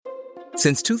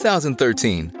Since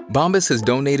 2013, Bombas has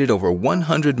donated over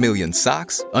 100 million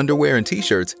socks, underwear, and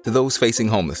T-shirts to those facing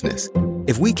homelessness.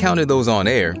 If we counted those on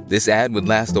air, this ad would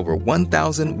last over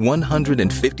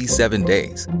 1,157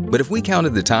 days. But if we counted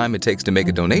the time it takes to make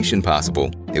a donation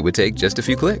possible, it would take just a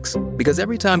few clicks. Because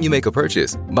every time you make a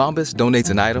purchase, Bombas donates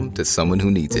an item to someone who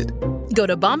needs it. Go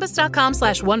to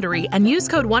bombas.com/Wondery and use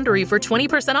code Wondery for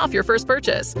 20% off your first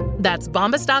purchase. That's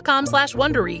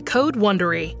bombas.com/Wondery, code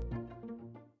Wondery.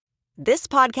 This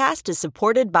podcast is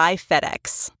supported by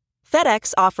FedEx.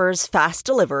 FedEx offers fast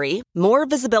delivery, more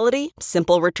visibility,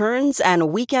 simple returns,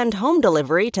 and weekend home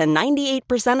delivery to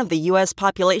 98% of the U.S.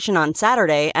 population on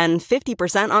Saturday and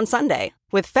 50% on Sunday.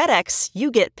 With FedEx,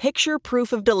 you get picture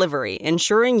proof of delivery,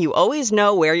 ensuring you always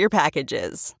know where your package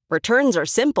is. Returns are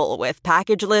simple with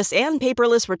packageless and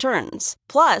paperless returns.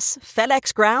 Plus,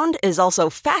 FedEx Ground is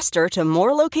also faster to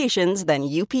more locations than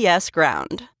UPS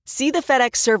Ground. See the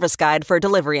FedEx service guide for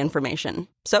delivery information.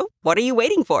 So, what are you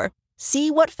waiting for? See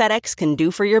what FedEx can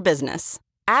do for your business.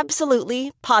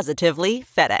 Absolutely, positively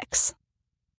FedEx.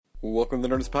 Welcome to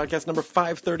the Nerdist Podcast number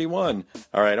 531.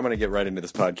 All right, I'm going to get right into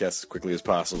this podcast as quickly as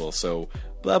possible. So,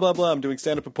 blah, blah, blah. I'm doing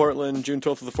stand-up in Portland, June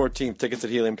 12th to the 14th. Tickets at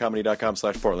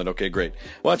heliumcomedy.com/Portland. Okay, great.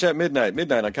 Watch at midnight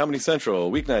on Comedy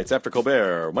Central. Weeknights after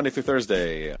Colbert, Monday through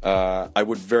Thursday. I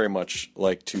would very much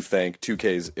like to thank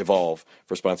 2K's Evolve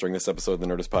for sponsoring this episode of the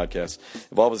Nerdist Podcast.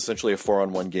 Evolve is essentially a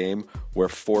 4-on-1 game where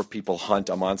 4 people hunt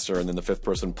a monster and then the 5th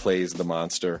person plays the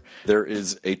monster. There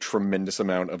is a tremendous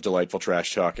amount of delightful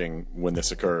trash talking when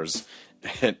this occurs.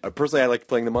 And personally, I like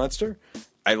playing the monster.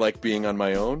 I like being on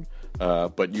my own.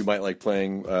 But you might like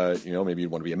playing, maybe you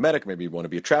want to be a medic, maybe you want to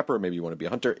be a trapper, maybe you want to be a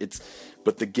hunter.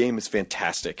 But the game is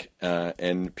fantastic,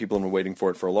 and people have been waiting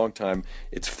for it for a long time.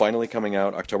 It's finally coming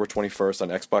out October 21st on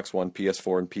Xbox One,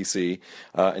 PS4, and PC.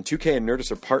 And 2K and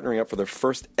Nerdist are partnering up for their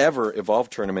first ever Evolve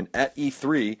tournament at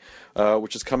E3,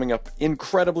 which is coming up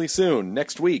incredibly soon,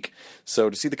 next week. So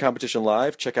to see the competition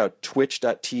live, check out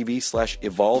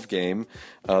twitch.tv/EvolveGame.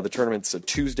 The tournament's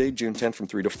Tuesday, June 10th from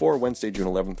 3 to 4, Wednesday, June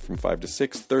 11th from 5 to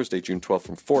 6, Thursday, June 12th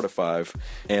from 4 to 5,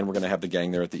 and we're going to have the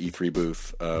gang there at the E3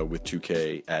 booth with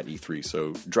 2K at E3,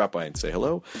 so drop by and say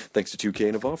hello. Thanks to 2K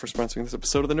and Evolve for sponsoring this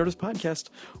episode of the Nerdist Podcast,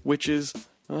 which is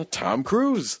Tom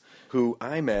Cruise, who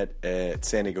I met at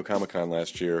San Diego Comic-Con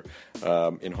last year.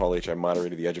 In Hall H, I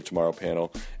moderated the Edge of Tomorrow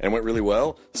panel, and it went really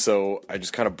well, so I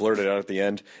just kind of blurted out at the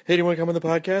end, "Hey, do you want to come on the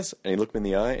podcast?" And he looked me in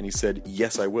the eye, and he said,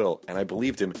 "Yes, I will." And I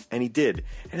believed him, and he did.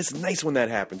 And it's nice when that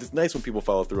happens. It's nice when people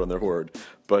follow through on their word.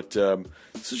 But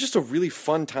this was just a really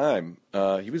fun time.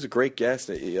 He was a great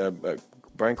guest.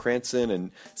 Bryan Cranston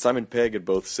and Simon Pegg had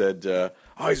both said,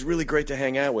 he's really great to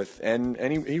hang out with. And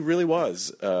he really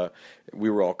was. We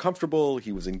were all comfortable.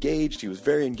 He was engaged. He was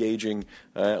very engaging.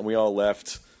 And we all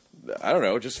left, I don't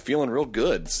know, just feeling real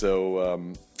good.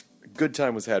 So good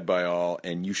time was had by all.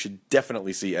 And you should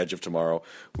definitely see Edge of Tomorrow.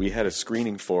 We had a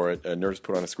screening for it. Nerdist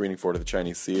put on a screening for it at the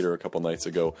Chinese Theater a couple nights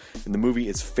ago. And the movie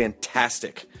is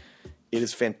fantastic. It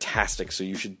is fantastic, so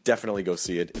you should definitely go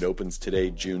see it. It opens today,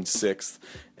 June 6th.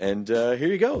 And here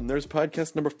you go. And there's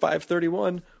podcast number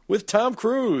 531 with Tom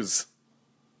Cruise.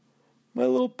 My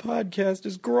little podcast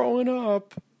is growing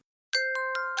up.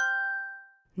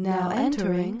 Now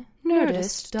entering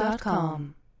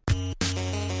Nerdist.com.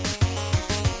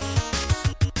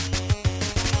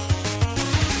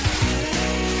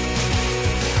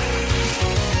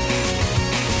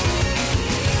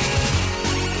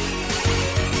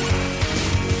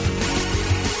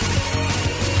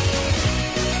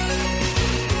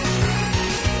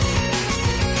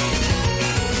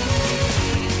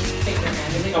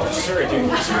 Oh, sorry,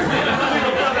 dude. Sorry, man.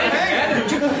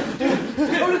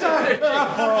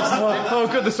 Oh,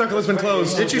 good. The circle has been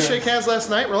closed. Did you shake hands last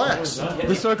night? Relax.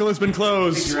 The circle has been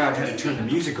closed. Figure out how to turn the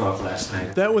music off last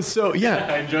night. That was so.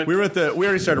 Yeah, we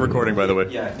already started recording, by the way.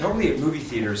 Yeah, normally at movie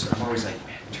theaters, I'm always like,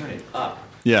 man, turn it up.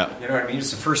 Yeah. You know what I mean?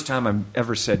 It's the first time I've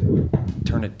ever said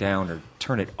turn it down or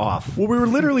turn it off. Well, we were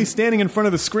literally standing in front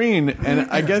of the screen, and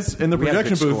I guess in the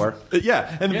projection booth.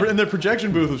 And the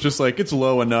projection booth was just like, it's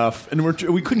low enough, and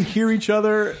we couldn't hear each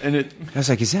other, and I was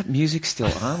like, is that music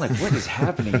still on? Like, what is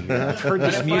happening here? I've heard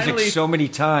this music so many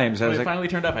times. When it finally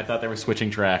turned up, I thought they were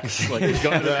switching tracks. Like, it was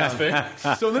going to the next thing.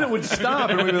 So then it would stop,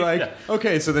 and we'd be like,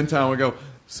 okay. So then Tom would go,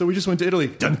 so we just went to Italy.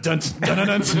 Dun dun dun dun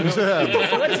dun.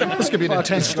 This could be an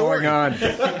intense story. On.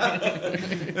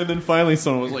 And then finally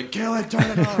someone was like, kill it,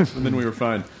 turn it off. And then we were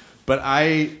fine. But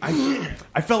I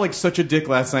felt like such a dick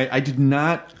last night. I did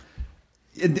not.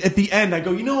 At the end, I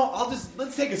go,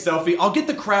 let's take a selfie. I'll get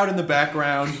the crowd in the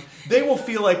background. They will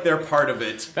feel like they're part of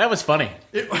it. That was funny.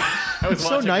 It was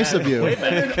so nice of you.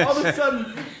 And then all of a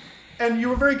sudden, And you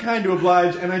were very kind to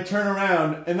oblige, and I turn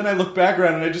around, and then I look back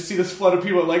around, and I just see this flood of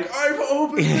people like, I've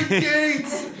opened the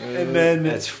gates! And then...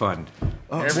 That's fun.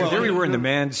 There we were in the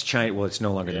Man's Chinese... Well, it's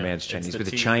no longer the Man's Chinese, but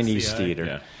the Chinese theater.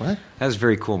 Yeah. What? That was a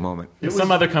very cool moment.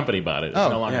 Some other company bought it. It's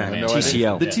no longer the Man's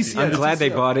TCL. The TCL. I'm glad they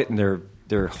TCL. bought it, and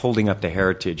they're holding up the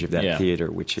heritage of that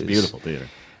theater, which is... beautiful theater.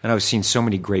 And I've seen so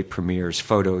many great premieres,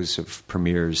 photos of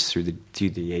premieres through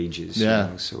the ages. Yeah.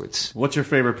 You know, so it's... What's your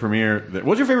favorite premiere?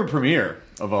 What's your favorite premiere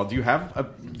of all? Do you have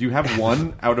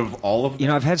one out of all of them? You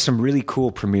know, I've had some really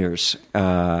cool premieres.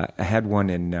 I had one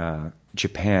in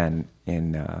Japan,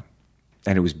 and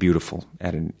it was beautiful,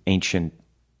 at an ancient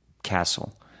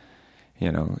castle,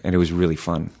 you know, and it was really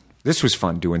fun. This was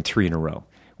fun, doing 3 in a row.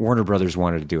 Warner Brothers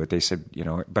wanted to do it. They said, you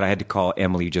know, but I had to call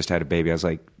Emily, who just had a baby. I was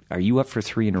like, are you up for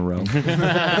 3 in a row?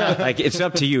 Like, it's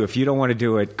up to you. If you don't want to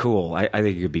do it, cool. I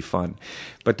think it could be fun.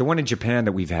 But the one in Japan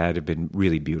that we've had have been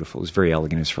really beautiful. It was very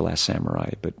elegant as for Last Samurai,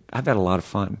 but I've had a lot of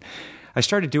fun. I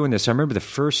started doing this. I remember the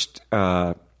first,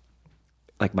 my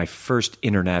first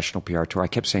international PR tour. I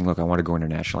kept saying, look, I want to go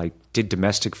international. I did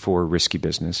domestic for Risky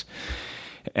Business.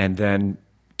 And then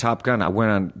Top Gun, I went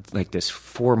on like this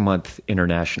 4-month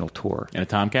international tour. And a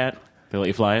Tomcat? They let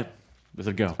you fly it? Does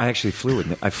it go? I actually flew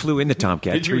in the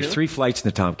Tomcat. Did you really? Three flights in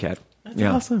the Tomcat. That's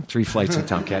awesome. 3 flights in the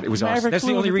Tomcat. It was awesome. That's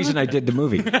the only reason I did the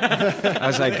movie. I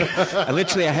was like,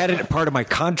 I had it part of my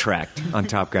contract on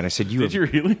Top Gun. I said, Did you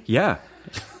really? Yeah.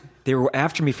 They were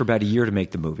after me for about a year to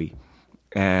make the movie.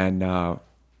 And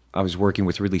I was working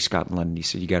with Ridley Scott in London. He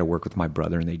said, you got to work with my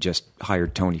brother. And they just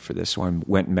hired Tony for this. So I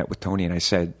went and met with Tony, and I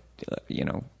said, you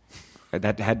know,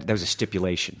 that was a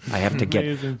stipulation. I have to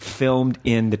get filmed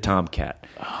in the Tomcat.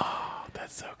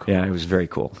 That's so cool. Yeah, it was very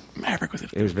cool. Maverick was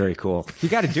It was very cool. You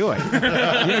got to do it.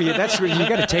 That's where you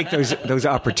got to take those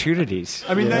opportunities.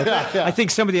 I mean, I think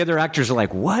some of the other actors are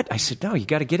like, "What?" I said, "No, you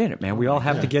got to get in it, man. We all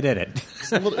have to get in it."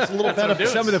 It's a little better.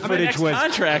 Some of the footage was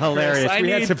hilarious. I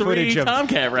We had need some 3 footage of.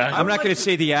 Tomcat rides. I'm not going to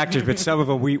say the actors, but some of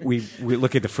them we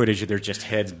look at the footage and they're just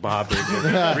heads bobbing,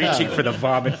 reaching for the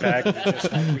vomit bag.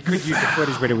 We couldn't use the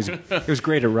footage, but it was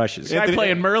great at rushes. The guy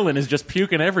playing Merlin is just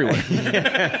puking everywhere.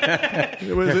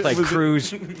 it was Like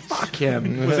Cruise, fuck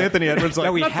him. Was Anthony Edwards like,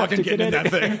 No, we I'm not have fucking to getting in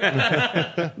get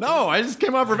that thing? No, I just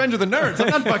came off Revenge of the Nerds.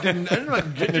 I'm not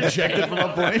getting ejected from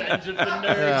a plane.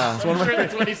 Yeah. It's one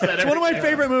of my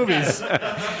favorite movies.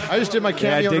 I just did my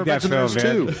cameo on dig that Revenge of the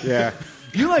film, Nerds, too. Yeah.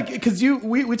 You like, because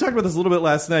we talked about this a little bit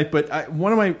last night, but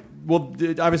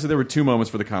obviously there were 2 moments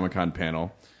for the Comic-Con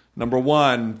panel. Number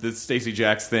one, the Stacey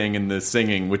Jacks thing and the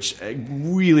singing, which I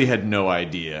really had no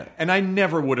idea. And I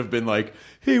never would have been like,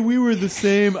 hey, we were the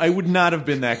same. I would not have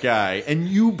been that guy. And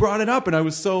you brought it up, and I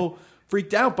was so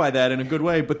freaked out by that in a good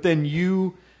way. But then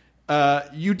you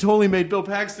totally made Bill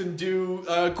Paxton do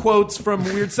quotes from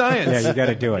Weird Science. Yeah, you got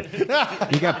to do it.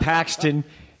 You got Paxton.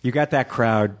 You got that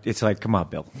crowd. It's like, come on,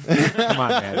 Bill. Come on,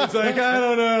 man. It's like, I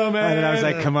don't know, man. And I was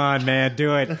like, come on, man.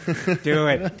 Do it. Do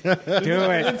it. Do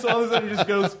it. And so all of a sudden he just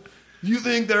goes, you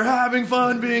think they're having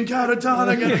fun being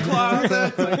catatonic in the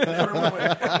closet? Like, everyone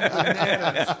went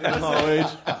bananas in college.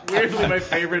 Weirdly, my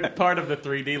favorite part of the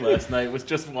 3D last night was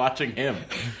just watching him.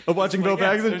 Of watching Bill It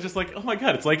Paxton? was just like, oh my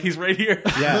god, it's like he's right here.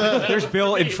 Yeah, there's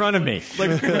Bill in front of me.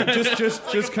 Like,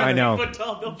 just kind I of...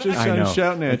 know. Just I kind know. of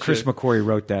shouting at And Chris you. McQuarrie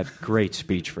wrote that great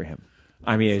speech for him.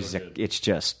 I mean, it's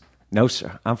just, no,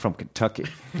 sir, I'm from Kentucky.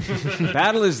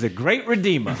 Battle is the great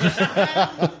redeemer.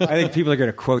 I think people are going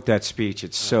to quote that speech.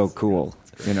 It's so cool,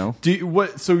 you know?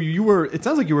 So you were... It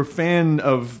sounds like you were a fan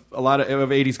of a lot of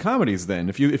 80s comedies then.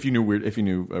 If you knew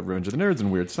Revenge of the Nerds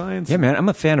and Weird Science. Yeah, man, I'm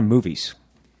a fan of movies.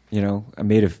 You know, I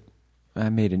made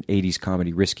an 80s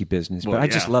comedy, Risky Business, but I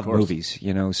just love movies,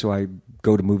 you know, so I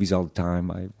go to movies all the time.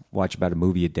 I watch about a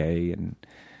movie a day, and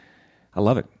I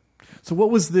love it. So what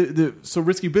was so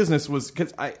Risky Business was...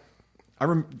 Because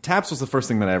Taps was the first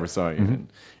thing that I ever saw you in.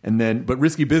 And then... But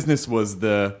Risky Business was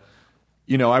the...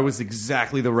 You know, I was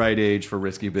exactly the right age for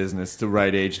Risky Business, the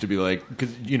right age to be like...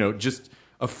 Because, you know, just...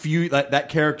 A few that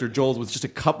character Joel was just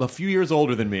a few years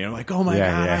older than me. I'm like, oh my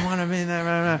god, I want to be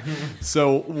that.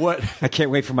 So what? I can't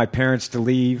wait for my parents to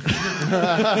leave.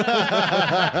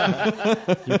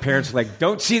 Your parents are like,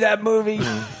 don't see that movie.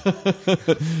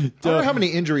 I wonder how many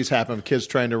injuries happen with kids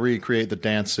trying to recreate the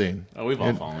dance scene. Oh, we've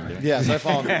all fallen there. Yes, I've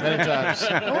fallen many times.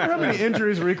 I wonder how many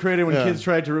injuries were recreated when kids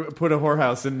tried to put a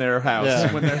whorehouse in their house.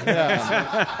 Yeah. When they're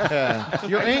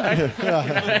Your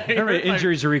Remember,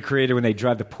 injuries are recreated when they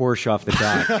drive the Porsche off the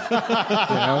dock. You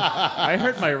know? I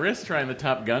hurt my wrist trying the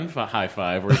Top Gun high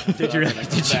five. Did you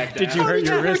hurt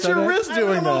your wrist? Hurt your wrist I'm a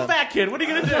doing little that. fat kid. What are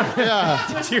you gonna do? Yeah.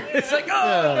 It's like,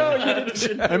 oh no, you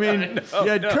didn't. I mean, you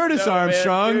had Curtis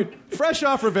Armstrong, fresh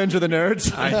off Revenge of the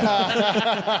Nerds.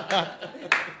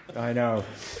 I know.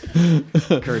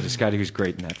 Curtis Scott, he was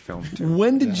great in that film too.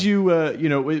 When did you,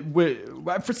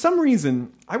 for some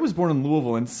reason, I was born in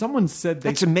Louisville, and someone said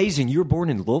That's amazing. You were born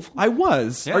in Louisville? I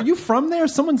was. Yeah. Are you from there?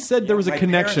 Someone said there was a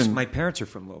connection. My parents are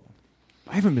from Louisville.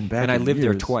 I haven't been back And I in lived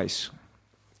there years. twice.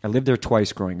 I lived there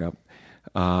twice growing up.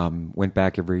 Went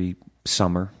back every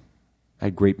summer. I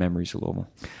had great memories of Louisville.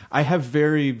 I have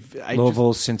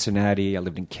Louisville, Cincinnati. I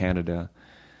lived in Canada.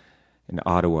 In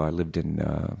Ottawa. I lived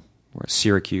in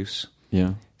Syracuse.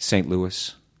 Yeah. St.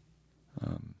 Louis.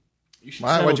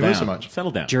 Why'd you move so much?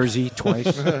 Settle down. Jersey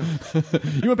twice.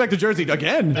 You went back to Jersey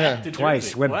again?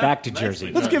 Twice. Went back to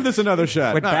Jersey. Let's give this another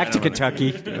shot. Went back to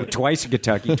Kentucky. Twice in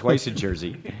Kentucky. Twice in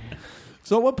Jersey.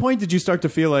 So at what point did you start to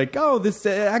feel like, oh, this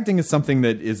acting is something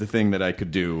that is a thing that I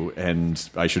could do and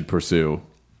I should pursue?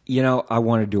 You know, I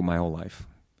wanted to do it my whole life.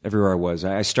 Everywhere I was.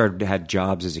 I had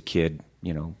jobs as a kid.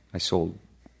 You know, I sold,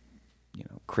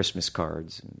 Christmas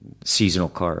cards and seasonal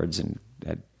cards and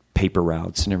had paper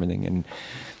routes and everything.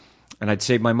 And I'd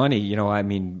save my money,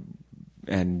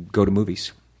 and go to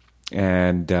movies.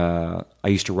 And I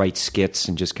used to write skits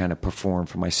and just kind of perform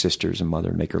for my sisters and mother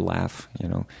and make her laugh,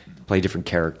 play different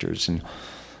characters.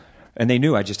 And they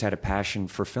knew I just had a passion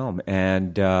for film.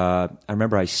 And I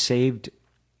remember I saved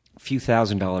a few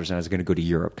 $1,000s and I was going to go to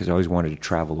Europe because I always wanted to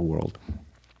travel the world.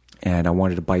 And I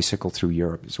wanted to bicycle through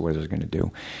Europe is what I was going to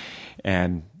do.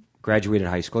 And graduated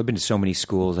high school. I've been to so many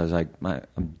schools. I was like,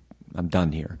 I'm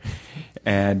done here.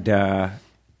 And I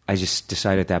just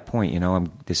decided at that point,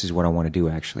 this is what I want to do,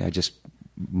 actually. I just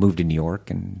moved to New York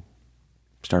and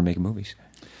started making movies.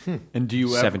 And do you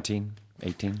 17,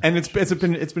 18. And it's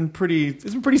been pretty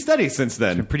steady since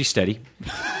then. It's been pretty steady.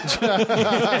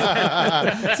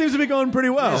 It seems to be going pretty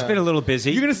well. It's been a little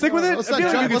busy. You going to stick with it? Let's I feel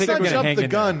like not you can jump, stick with it. the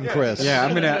gun, Chris. Yeah,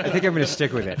 I think I'm going to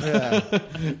stick with it.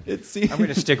 I'm going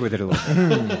to stick with it a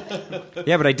little bit.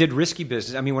 Yeah, but I did risky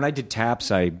business. I mean, when I did Taps,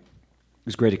 it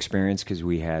was a great experience because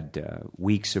we had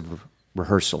weeks of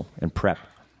rehearsal and prep.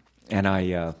 And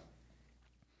it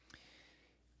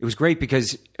was great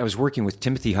because I was working with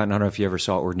Timothy Hutton. I don't know if you ever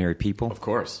saw Ordinary People. Of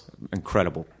course.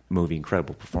 Incredible movie,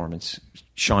 incredible performance.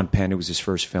 Sean Penn, it was his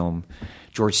first film.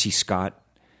 George C. Scott.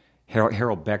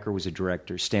 Harold Becker was a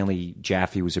director. Stanley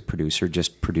Jaffe was a producer,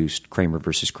 just produced Kramer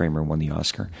versus Kramer and won the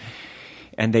Oscar.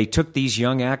 And they took these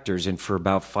young actors, and for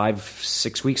about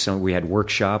 5-6 weeks, we had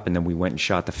workshop, and then we went and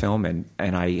shot the film. And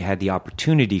I had the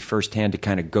opportunity firsthand to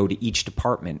kind of go to each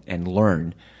department and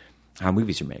learn how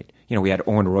movies are made. We had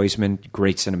Owen Roizman,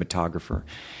 great cinematographer.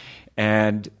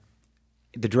 And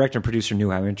the director and producer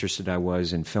knew how interested I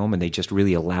was in film, and they just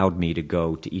really allowed me to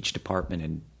go to each department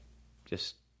and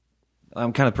just...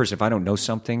 I'm kind of the person, if I don't know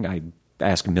something, I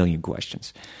ask a million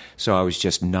questions. So I was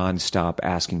just nonstop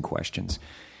asking questions.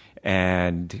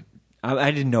 And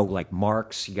I didn't know, like,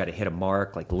 marks. You got to hit a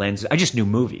mark, like lenses. I just knew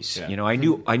movies. Yeah. I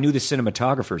knew the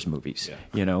cinematographer's movies.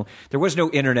 Yeah. There was no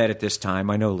internet at this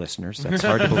time. I know, listeners. That's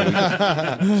hard to believe.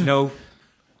 There's no,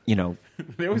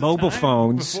 mobile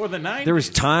phones. Before the 90s. There was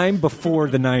time before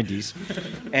the 90s,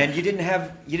 and you didn't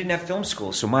have film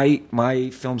school. So my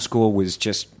film school was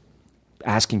just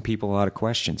asking people a lot of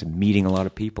questions and meeting a lot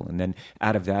of people. And then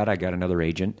out of that, I got another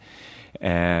agent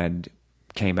and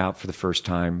came out for the first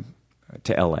time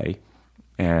to L.A.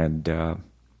 and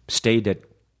stayed at...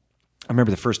 I remember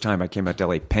the first time I came out to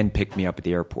L.A., Penn picked me up at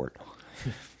the airport.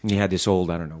 And he had this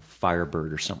old, I don't know,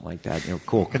 Firebird or something like that.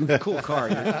 Cool car.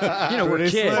 We're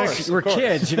kids. We're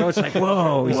kids. It's like,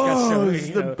 whoa, he's got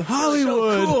some,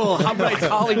 Hollywood. So cool. How about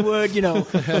Hollywood?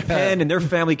 Penn and their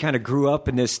family kind of grew up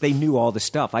in this. They knew all the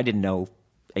stuff. I didn't know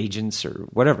agents or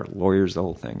whatever, lawyers, the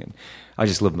whole thing. And I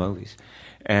just loved movies.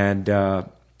 And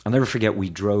I'll never forget, we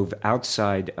drove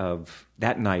outside of...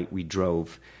 That night, we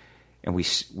drove, and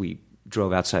we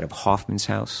drove outside of Hoffman's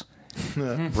house,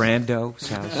 Brando's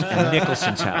house, and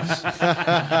Nicholson's house.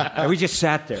 And we just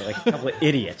sat there like a couple of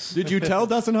idiots. Did you tell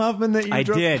Dustin Hoffman that you I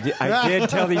drove? did. I did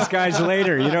tell these guys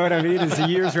later. You know what I mean? As the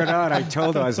years went on, I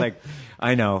told them, I was like,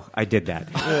 I know, I did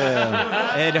that.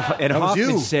 And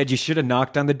Hoffman said, you should have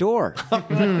knocked on the door.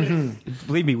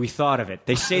 Believe me, we thought of it.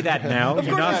 They say that now.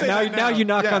 Now you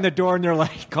knock on the door and they're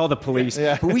like, call the police.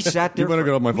 Yeah. But we sat there. You better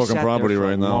get off my fucking property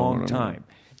right now. A long time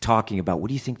talking about, what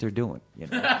do you think they're doing?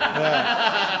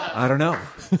 I don't know.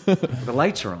 The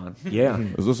lights are on. Yeah.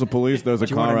 Is this the police? There's a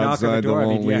car outside that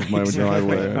won't leave my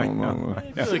driveway. I don't know.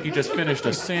 I feel like you just finished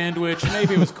a sandwich.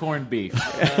 Maybe it was corned beef.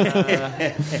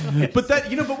 But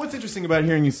but what's interesting about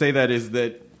hearing you say that is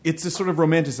that it's a sort of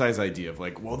romanticized idea of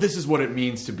like, well, this is what it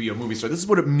means to be a movie star. This is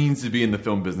what it means to be in the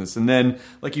film business. And then,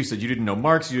 like you said, you didn't know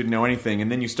marks, you didn't know anything.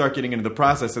 And then you start getting into the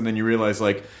process and then you realize,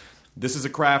 like, this is a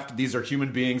craft. These are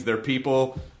human beings. They're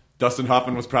people. Dustin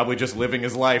Hoffman was probably just living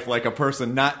his life like a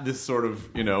person, not this sort of,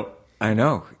 I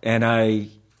know, and I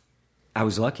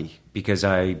was lucky because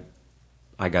I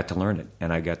got to learn it,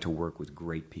 and I got to work with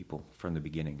great people from the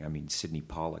beginning. I mean, Sidney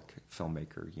Pollack,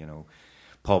 filmmaker,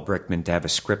 Paul Brickman, to have a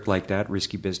script like that,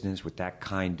 Risky Business, with that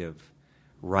kind of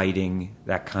writing,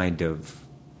 that kind of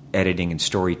editing and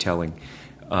storytelling,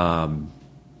 and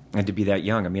to be that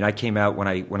young. I mean, I came out when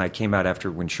I came out after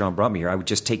when Sean brought me here, I would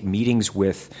just take meetings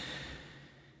with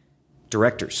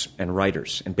directors and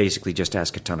writers and basically just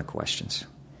ask a ton of questions.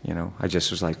 I just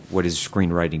was like, what is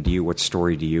screenwriting to you? What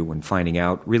story to you? And finding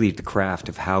out really the craft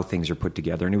of how things are put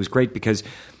together. And it was great because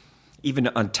even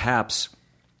on Taps,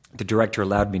 the director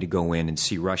allowed me to go in and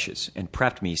see rushes and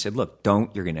prepped me. He said, look,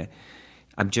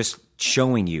 I'm just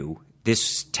showing you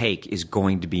this take is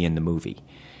going to be in the movie.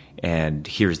 And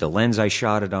here's the lens I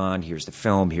shot it on. Here's the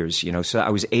film. So I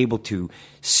was able to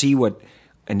see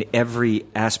in every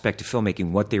aspect of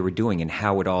filmmaking, what they were doing and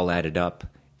how it all added up.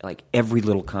 Like every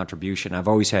little contribution. I've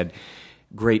always had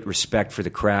great respect for the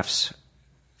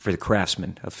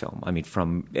craftsmen of film. I mean,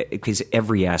 because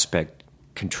every aspect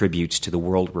contributes to the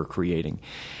world we're creating.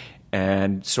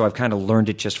 And so I've kind of learned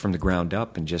it just from the ground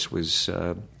up and just was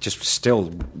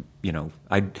still,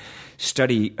 I'd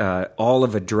study all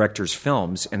of a director's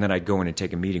films and then I'd go in and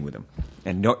take a meeting with them.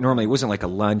 And normally it wasn't like a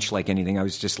lunch, like anything. I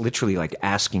was just literally like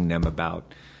asking them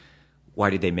about why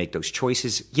did they make those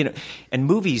choices? And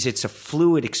movies, it's a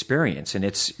fluid experience,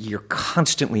 and you're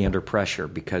constantly under pressure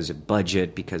because of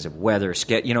budget, because of weather,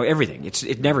 everything.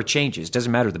 It never changes. It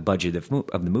doesn't matter the budget of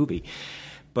the movie,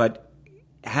 but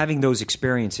having those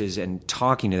experiences and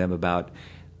talking to them about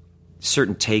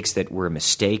certain takes that were a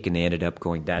mistake and they ended up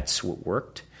going, that's what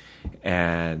worked,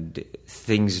 and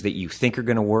things that you think are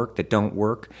going to work that don't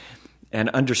work, and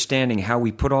understanding how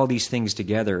we put all these things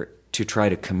together to try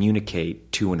to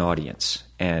communicate to an audience.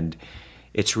 And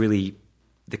it's really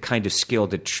the kind of skill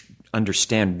to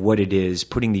understand what it is,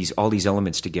 putting all these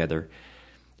elements together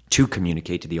to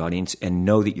communicate to the audience and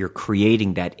know that you're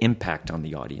creating that impact on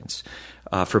the audience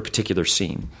for a particular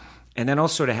scene. And then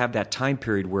also to have that time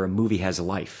period where a movie has a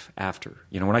life after.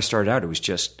 When I started out, it was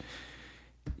just,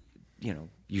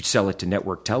 you'd sell it to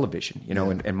network television,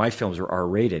 and my films are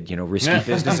R-rated, Risky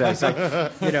Business. It's like,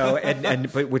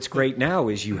 but what's great now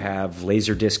is you have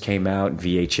Laserdisc came out and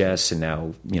VHS, and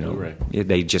now,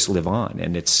 they just live on,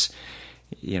 and it's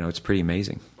pretty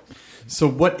amazing. So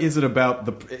what is it about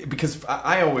because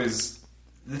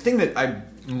the thing that I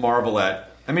marvel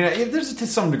at, I mean, there's to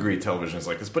some degree television is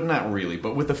like this, but not really.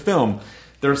 But with the film,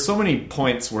 there are so many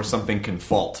points where something can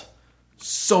fault.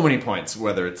 So many points,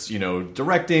 whether it's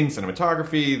directing,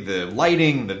 cinematography, the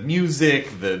lighting, the music,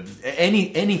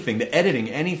 anything, the editing,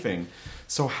 anything.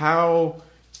 So how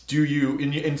do you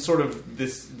in sort of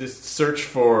this search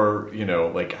for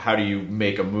like how do you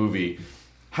make a movie?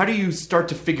 How do you start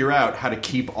to figure out how to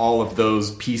keep all of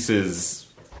those pieces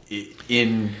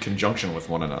in conjunction with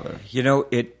one another? You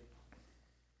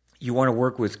want to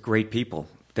work with great people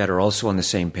that are also on the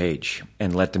same page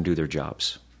and let them do their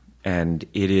jobs, and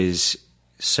it is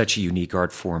such a unique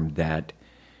art form that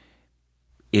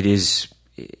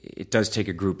it does take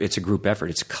a group. It's a group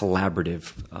effort. It's a collaborative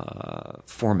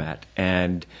format.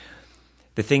 And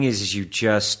the thing is you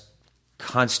just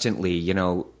constantly,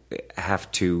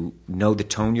 have to know the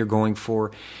tone you're going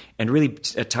for and really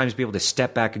at times be able to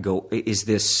step back and go, is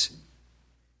this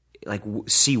like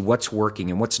see what's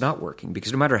working and what's not working?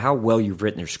 Because no matter how well you've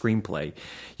written your screenplay,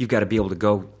 you've got to be able to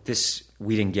go, this,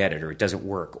 we didn't get it, or it doesn't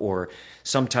work, or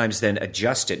sometimes then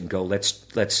adjust it and go,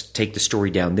 let's take the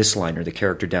story down this line or the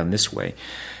character down this way,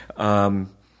 and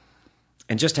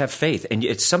just have faith. And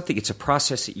it's a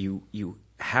process that you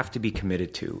have to be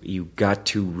committed to. You got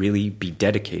to really be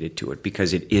dedicated to it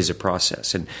because it is a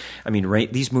process. And I mean,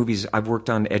 these movies, I've worked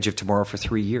on Edge of Tomorrow for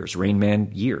 3 years, Rain Man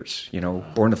years.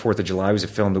 Born the 4th of July was a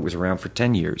film that was around for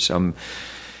 10 years.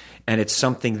 And it's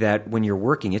something that when you're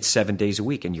working, it's 7 days a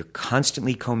week, and you're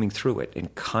constantly combing through it, and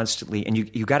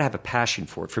you got to have a passion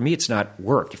for it. For me, it's not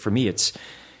work. For me,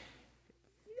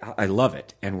 I love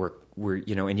it, and we're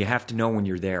and you have to know when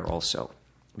you're there also,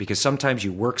 because sometimes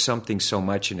you work something so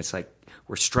much, and it's like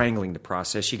we're strangling the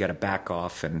process. You got to back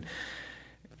off and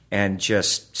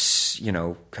just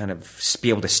kind of be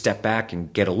able to step back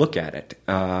and get a look at it,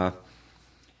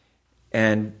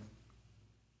 and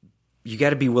you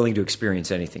got to be willing to experience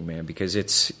anything, man, because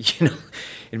it's,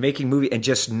 in making movies, and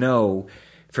just know,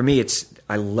 for me,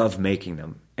 I love making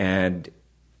them. And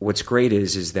what's great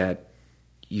is that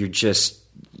you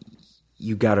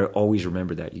got to always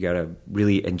remember that. You got to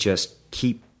really, and just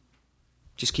keep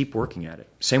working at it.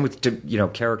 Same with,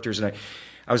 characters. And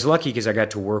I was lucky because I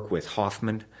got to work with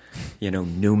Hoffman,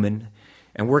 Newman,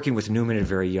 And working with Newman at a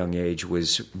very young age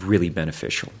was really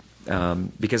beneficial.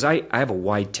 Because I have a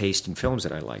wide taste in films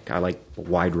that I like. I like a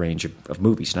wide range of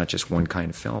movies, not just one kind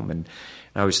of film. And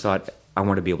I always thought, I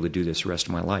want to be able to do this the rest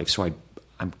of my life. So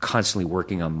I'm constantly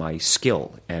working on my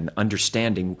skill and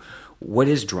understanding what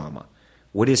is drama,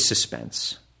 what is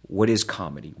suspense, what is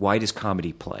comedy, why does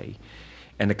comedy play?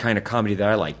 And the kind of comedy that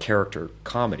I like, character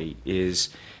comedy, is,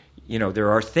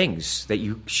 there are things that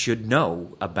you should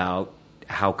know about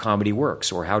how comedy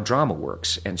works or how drama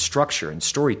works and structure and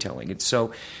storytelling. And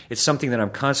so it's something that I'm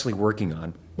constantly working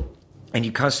on, and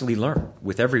you constantly learn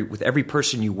with every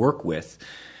person you work with.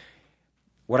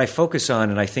 What I focus on,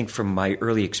 and I think from my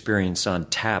early experience on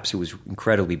TAPS, it was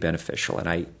incredibly beneficial.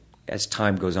 And as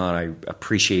time goes on, I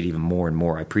appreciate even more and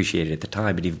more. I appreciated it at the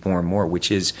time, but even more and more, which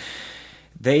is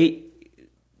they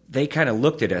kind of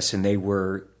looked at us and they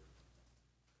were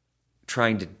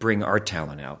trying to bring our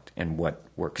talent out and what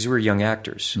worked, because we were young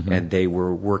actors, and they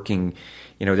were working,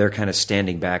 they're kind of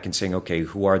standing back and saying, okay,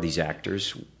 who are these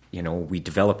actors? We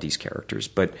develop these characters,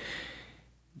 but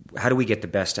how do we get the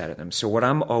best out of them? So what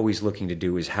I'm always looking to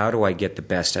do is, how do I get the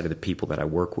best out of the people that I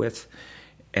work with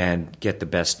and get the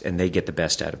best, and they get the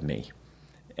best out of me?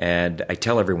 And I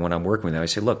tell everyone I'm working with them, I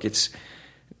say, look,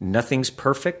 nothing's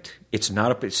perfect. It's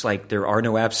like there are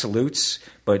no absolutes,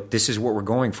 but this is what we're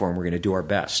going for, and we're going to do our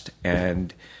best.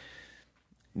 And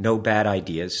no bad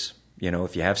ideas.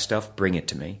 If you have stuff, bring it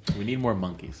to me. We need more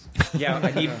monkeys. Yeah,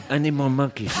 I need more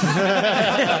monkeys.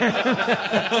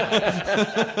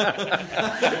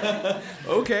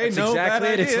 Okay, That's no exactly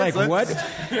bad it. It's ideas. like, what?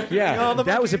 Yeah,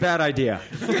 that was a bad idea.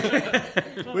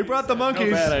 We brought the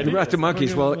monkeys. You brought the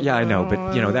monkeys. Well, yeah, I know,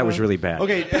 but that was really bad.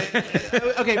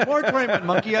 Okay, moratorium on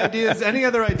monkey ideas. Any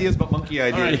other ideas but monkey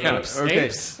ideas? All right, apes. Okay.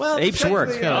 Apes. Well, Apes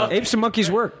work. technically, Apes and monkeys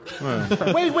work.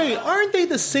 Wait, aren't they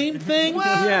the same thing?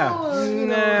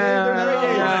 Yeah.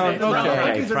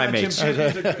 Okay, primates.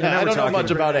 I don't know much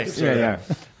about apes. Yeah.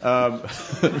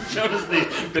 Notice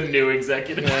the new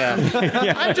executive.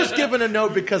 I'm just giving a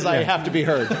note because I have to be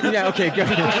heard. Yeah, okay, go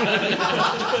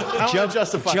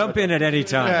Jump in at any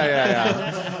time.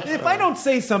 If I don't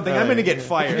say something, I'm going to get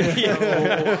fired.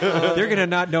 They're going to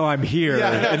not know I'm here,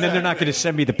 and then they're not going to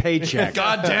send me the paycheck.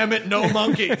 God damn it, no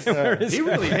monkeys. He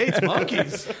really hates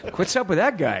monkeys. What's up with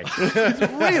that guy?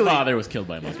 His father was killed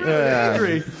by a monkey.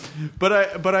 Angry. But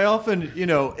I often,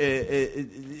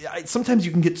 sometimes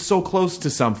you can get so close to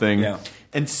something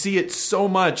and see it so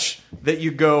much that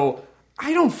you go,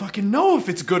 I don't fucking know if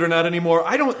it's good or not anymore.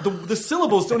 The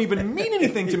syllables don't even mean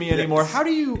anything to me anymore. How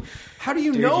do you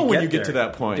know when you get to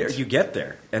that point? You get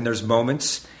there, and there's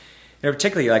moments,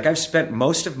 particularly like I've spent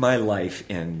most of my life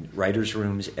in writers'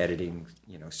 rooms, editing,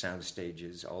 sound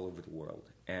stages all over the world,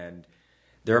 and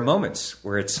there are moments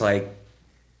where it's like,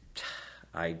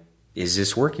 is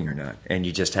this working or not? And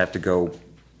you just have to go,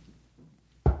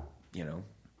 you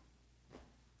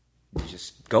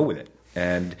just go with it.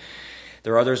 And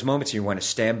there are those moments you want to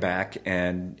stand back,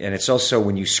 and it's also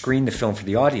when you screen the film for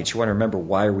the audience, you want to remember,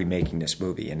 why are we making this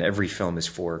movie? And every film is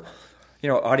for,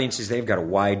 audiences, they've got a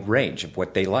wide range of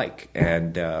what they like.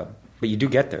 And but you do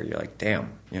get there. You're like,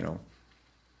 damn,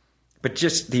 But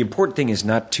just the important thing is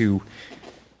not to...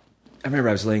 I remember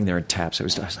I was laying there in TAPS. I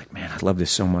was like, man, I love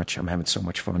this so much. I'm having so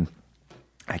much fun.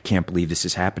 I can't believe this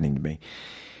is happening to me.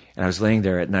 And I was laying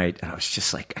there at night, and I was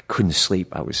just like, I couldn't sleep.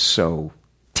 I was so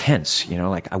tense,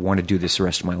 like I want to do this the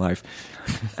rest of my life.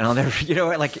 And I'll never,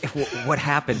 what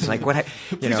happens? Like, what,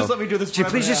 Please just let me do this forever.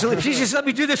 Please just let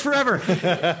me do this forever.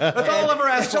 That's all I'll ever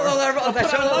ask for.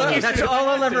 That's all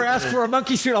I'll ever ask for. A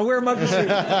monkey suit. I'll wear a monkey suit.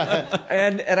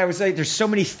 And I was like, there's so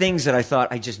many things that I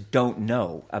thought I just don't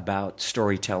know about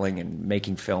storytelling and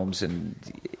making films, and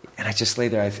I just lay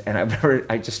there, and I remember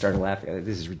I just started laughing.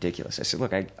 This is ridiculous. I said,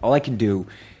 look, all I can do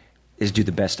is do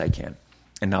the best I can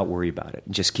and not worry about it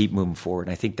and just keep moving forward.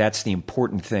 And I think that's the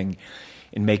important thing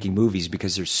in making movies,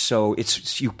 because the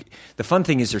fun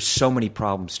thing is there's so many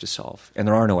problems to solve, and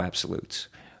there are no absolutes.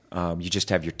 You just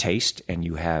have your taste, and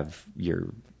you have your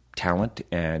talent,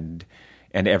 and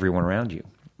everyone around you,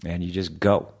 and you just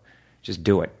go, just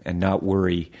do it, and not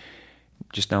worry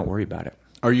about it.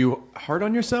 Are you hard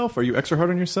on yourself? Are you extra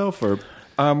hard on yourself? Or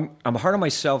I'm hard on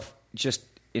myself just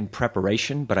in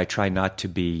preparation, but I try not to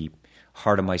be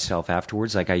hard on myself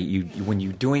afterwards. Like when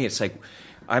you're doing it, it's like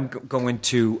I'm going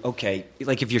to, okay,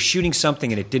 like if you're shooting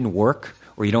something and it didn't work,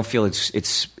 or you don't feel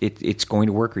it's going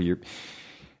to work, or you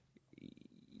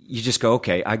just go,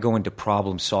 okay, I go into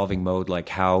problem solving mode. Like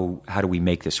how do we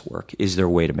make this work? Is there a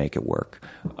way to make it work?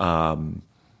 And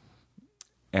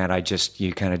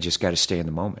you kind of just got to stay in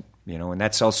the moment, and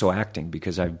that's also acting,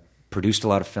 because I've produced a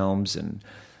lot of films, and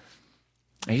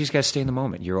And you just got to stay in the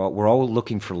moment. We're all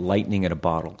looking for lightning in a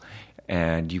bottle,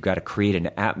 and you've got to create an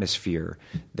atmosphere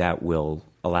that will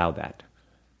allow that.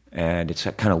 And it's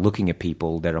kind of looking at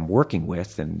people that I'm working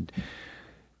with, and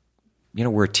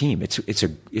we're a team. It's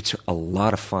a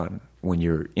lot of fun when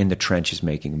you're in the trenches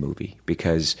making a movie,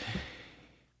 because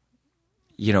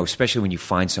especially when you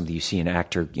find something, you see an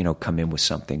actor come in with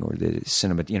something, or the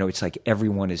cinema. It's like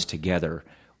everyone is together,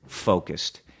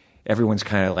 focused. Everyone's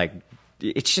kind of like.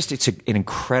 It's an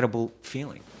incredible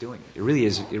feeling doing it. It really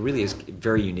is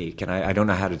very unique, and I don't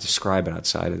know how to describe it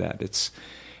outside of that. It's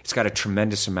got a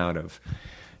tremendous amount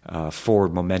of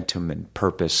forward momentum and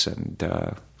purpose, and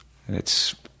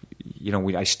it's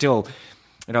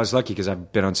I was lucky because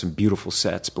I've been on some beautiful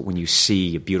sets, but when you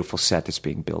see a beautiful set that's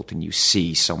being built and you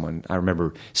see someone, I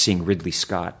remember seeing Ridley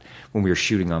Scott when we were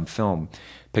shooting on film.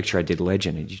 Picture I did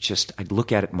Legend, and I'd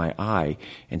look at it in my eye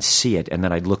and see it, and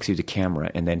then I'd look through the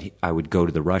camera, and then I would go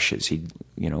to the rushes. He'd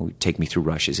take me through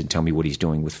rushes and tell me what he's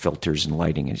doing with filters and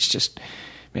lighting, and it's just,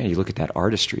 man, you look at that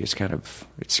artistry, it's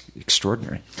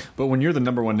extraordinary. But when you're the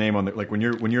number one name on when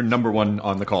you're number one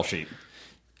on the call sheet,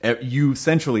 you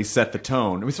essentially set the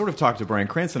tone. And we sort of talked to Bryan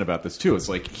Cranston about this too. It's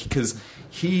like because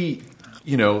he.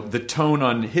 The tone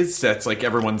on his sets, like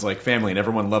everyone's like family and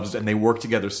everyone loves it, and they work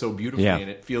together so beautifully. Yeah.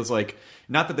 And it feels like,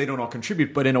 not that they don't all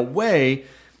contribute, but in a way,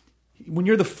 when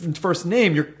you're the first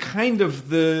name, you're kind of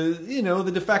the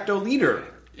de facto leader,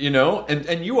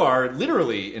 and you are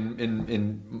literally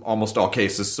in almost all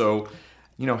cases. So,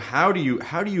 how do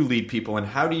you lead people, and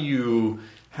how do you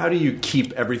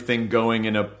keep everything going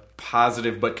in a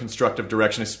positive but constructive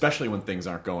direction, especially when things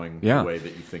aren't going the way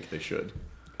that you think they should?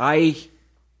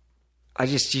 You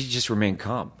just remain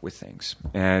calm with things,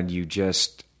 and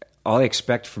all I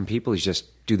expect from people is just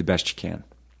do the best you can,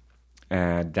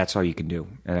 and that's all you can do.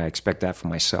 And I expect that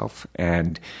from myself.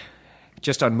 And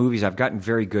just on movies, I've gotten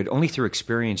very good. Only through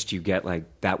experience do you get like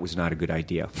that was not a good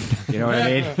idea. You know what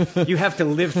I mean? You have to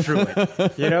live through it.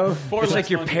 It's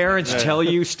like your parents tell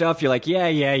you stuff. You're like, yeah,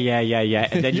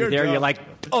 and then you're like,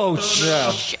 oh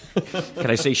shit. Can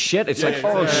I say shit? It's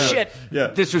shit. Yeah.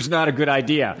 This was not a good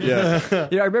idea. Yeah.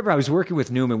 I remember I was working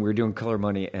with Newman. We were doing Color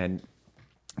Money, and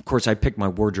of course, I picked my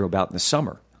wardrobe out in the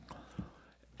summer,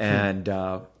 and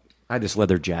I had this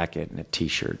leather jacket and a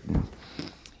T-shirt. And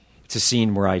it's a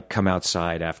scene where I come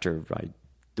outside after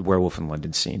the Werewolf in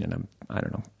London scene, and I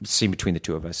don't know, scene between the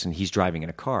two of us, and he's driving in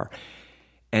a car.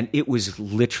 And it was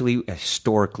literally a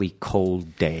historically cold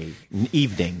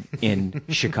evening in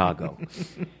Chicago.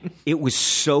 It was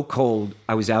so cold.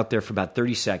 I was out there for about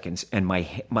 30 seconds, and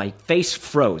my face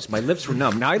froze. My lips were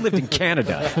numb. Now, I lived in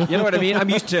Canada. You know what I mean? I'm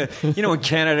used to, in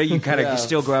Canada, you kind of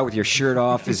still go out with your shirt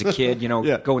off as a kid,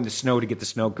 go in the snow to get the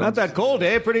snow cones. Not that cold,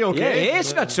 eh? Pretty okay. Yeah,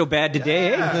 it's not so bad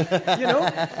today,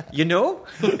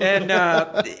 And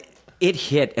it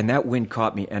hit, and that wind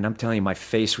caught me, and I'm telling you, my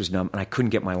face was numb, and I couldn't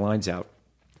get my lines out.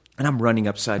 And I'm running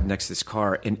upside next to this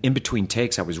car, and in between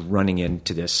takes, I was running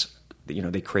into this.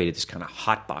 They created this kind of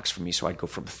hot box for me, so I'd go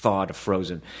from thaw to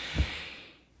frozen.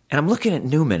 And I'm looking at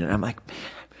Newman, and I'm like,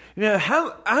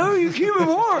 how are you keeping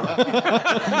warm? How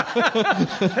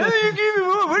are you keeping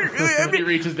warm? He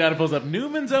reaches down and pulls up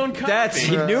Newman's own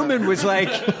coffee. Newman was like,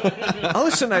 all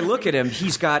of a sudden I look at him.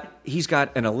 He's got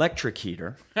an electric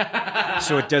heater,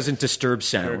 so it doesn't disturb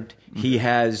sound. He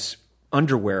has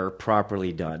underwear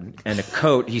properly done and a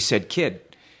coat. He said, "Kid,"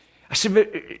 I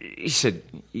said, he said,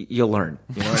 "You'll learn."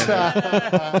 You know what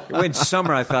I mean? In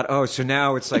summer, I thought, oh, so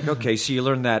now it's like, okay, so you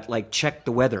learn that, like, check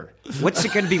the weather. What's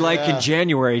it going to be like in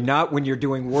January, not when you're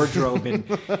doing wardrobe in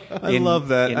love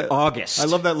that. In August. I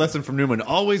love that lesson from Newman.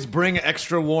 Always bring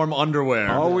extra warm underwear.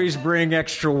 Always bring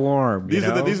extra warm. These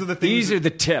are the things. These are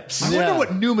the tips. I wonder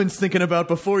what Newman's thinking about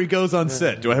before he goes on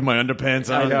set. Do I have my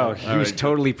underpants on? I know. He was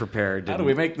totally prepared. How do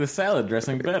we make the salad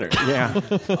dressing better? Yeah.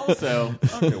 Also,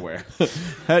 underwear.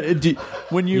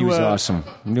 When you he was awesome.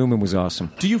 Newman was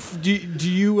awesome. Do you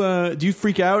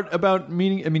freak out about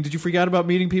meeting? I mean, did you freak out about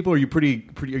meeting people? Are you pretty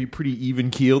even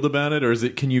keeled about it, or is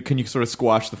it? Can you sort of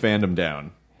squash the fandom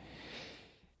down?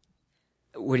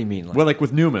 What do you mean? Well, like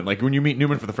with Newman, like when you meet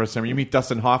Newman for the first time, you meet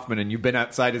Dustin Hoffman, and you've been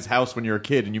outside his house when you're a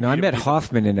kid, and you. No, I met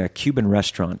Hoffman in a Cuban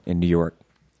restaurant in New York,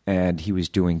 and he was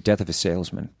doing Death of a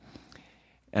Salesman,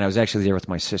 and I was actually there with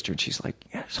my sister, and she's like,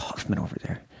 "Yeah, there's Hoffman over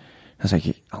there." I was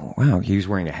like, "Oh wow!" He was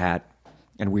wearing a hat,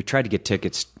 and we tried to get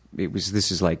tickets.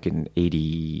 This is like in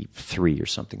 '83 or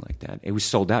something like that. It was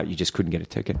sold out. You just couldn't get a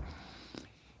ticket.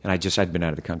 And I'd been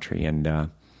out of the country, and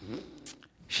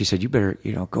she said, "You better,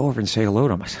 go over and say hello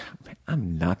to him." I said,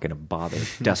 "I'm not going to bother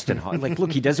Dustin Hoffman. Like,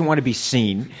 look, he doesn't want to be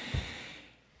seen."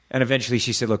 And eventually,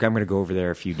 she said, "Look, I'm going to go over there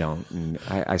if you don't." And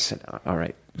I said, "All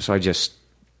right." So I just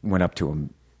went up to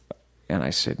him, And I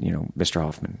said, Mr.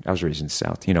 Hoffman, I was raised in the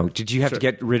South. Did you have to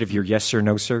get rid of your yes sir,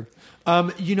 no sir?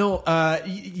 Yeah.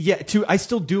 I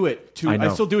still do it. I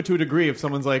still do it to a degree. If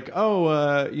someone's like,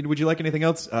 "Oh, would you like anything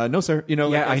else?" No, sir.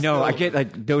 Yeah, I know. I get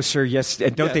like, no, sir, yes.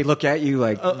 And don't they look at you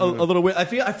like a little weird? I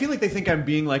feel like they think I'm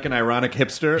being like an ironic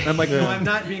hipster. And I'm like, no, I'm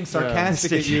not being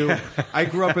sarcastic at you. I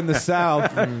grew up in the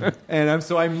South, and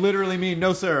I'm literally mean.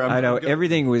 No, sir. I know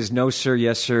everything was no, sir,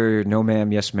 yes, sir, no,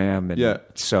 ma'am, yes, ma'am. And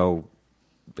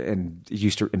and it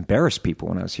used to embarrass people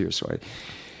when I was here. So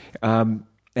and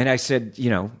I said,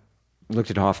 looked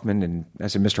at Hoffman and I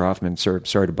said, Mr. Hoffman, sir,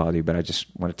 sorry to bother you, but I just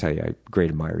want to tell you I great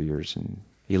admire yours. And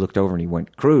he looked over and he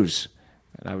went, Cruise.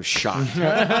 And I was shocked. Do you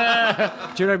know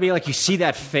what I mean? Like you see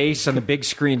that face on the big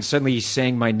screen, suddenly he's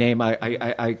saying my name.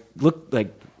 I looked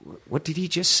like, what did he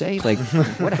just say? Like,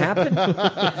 what happened?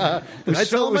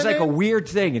 It was like a weird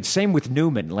thing. And same with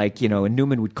Newman. Like, and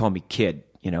Newman would call me kid,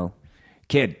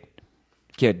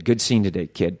 Kid, good scene today,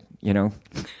 kid, That's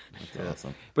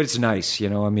awesome. But it's nice,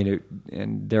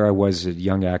 and there I was, a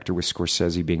young actor with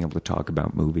Scorsese, being able to talk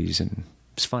about movies, and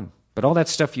it's fun. But all that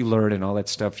stuff you learn and all that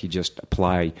stuff you just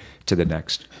apply to the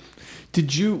next.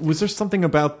 Was there something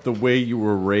about the way you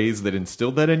were raised that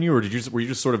instilled that in you, or were you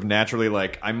just sort of naturally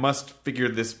like, I must figure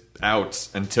this out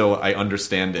until I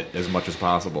understand it as much as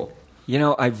possible?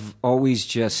 I've always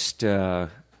just...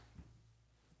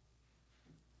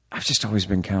 I've just always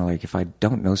been kind of like, if I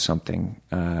don't know something,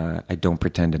 I don't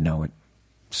pretend to know it.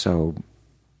 So,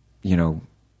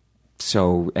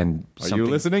 and are you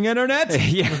listening, Internet?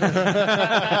 Yeah.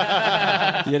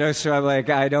 So I'm like,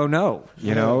 I don't know,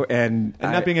 and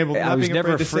not being able. I was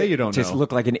never afraid to say you don't know. To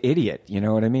look like an idiot. You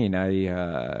know what I mean?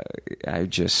 I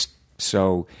just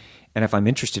so, and if I'm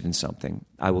interested in something,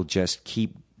 I will just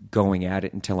keep going at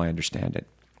it until I understand it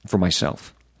for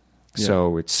myself. Yeah.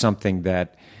 So it's something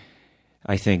that.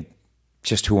 I think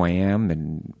just who I am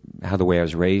and how the way I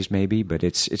was raised maybe, but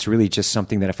it's really just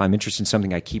something that if I'm interested in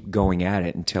something, I keep going at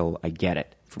it until I get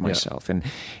it for myself. Yeah.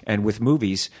 And with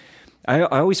movies, I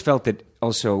always felt that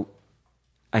also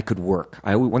I could work.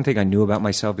 One thing I knew about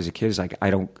myself as a kid is I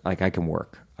can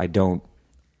work. I don't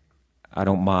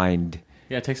mind.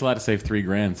 Yeah, it takes a lot to save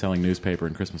 $3,000 selling newspaper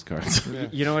and Christmas cards. Yeah.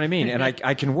 You know what I mean? And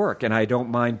I can work, and I don't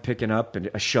mind picking up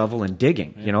a shovel and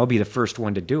digging. Yeah. I'll be the first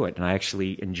one to do it, and I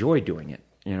actually enjoy doing it.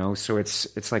 So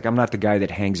it's like I'm not the guy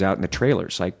that hangs out in the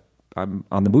trailers. Like I'm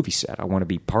on the movie set. I want to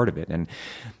be part of it. And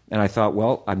I thought,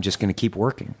 well, I'm just going to keep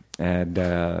working. And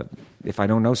if I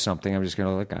don't know something, I'm just going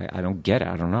to look. I don't get it.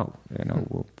 I don't know.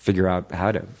 We'll figure out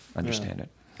how to understand it.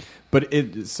 But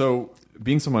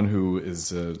being someone who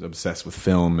is obsessed with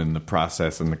film and the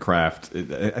process and the craft,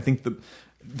 I think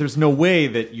there's no way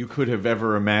that you could have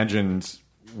ever imagined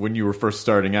when you were first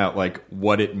starting out, like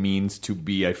what it means to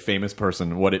be a famous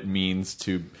person, what it means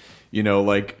to,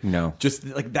 no, just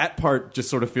like that part just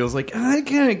sort of feels like I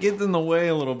kind of get in the way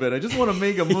a little bit. I just want to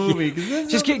make a movie.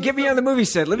 Just get me on the movie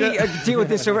set. Let me deal with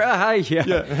this over. Hi,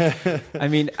 yeah. I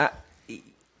mean,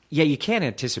 you can't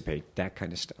anticipate that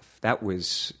kind of stuff. That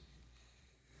was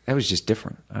just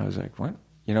different. I was like, what?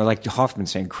 Like Hoffman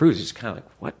saying Cruise is kind of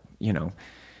like, what?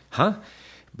 Huh?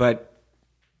 But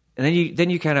and then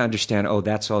you kind of understand,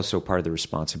 that's also part of the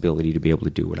responsibility to be able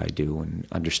to do what I do and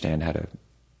understand how to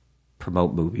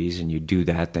promote movies. And you do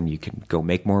that, then you can go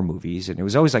make more movies. And it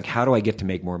was always like, how do I get to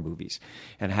make more movies?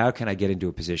 And how can I get into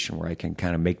a position where I can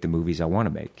kind of make the movies I want to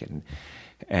make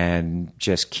and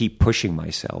just keep pushing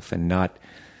myself and not,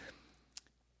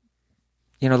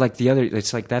 like the other,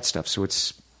 it's like that stuff. So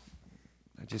it's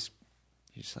just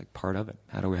like part of it.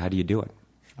 How do you do it?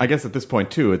 I guess at this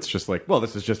point, too, it's just like, well,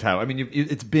 this is just how... I mean,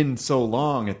 it's been so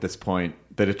long at this point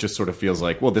that it just sort of feels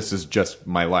like, well, this is just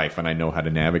my life, and I know how to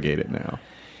navigate it now.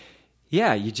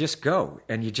 Yeah, you just go,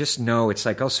 and you just know. It's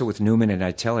like also with Newman, and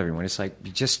I tell everyone, it's like,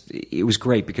 it was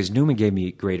great, because Newman gave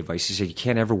me great advice. He said, you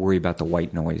can't ever worry about the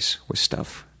white noise with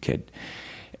stuff, kid.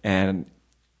 And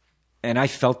I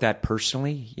felt that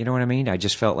personally, you know what I mean? I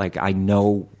just felt like I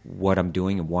know what I'm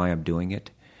doing and why I'm doing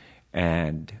it,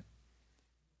 and...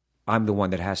 I'm the one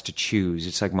that has to choose.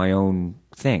 It's like my own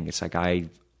thing. It's like I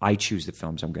choose the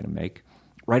films I'm going to make,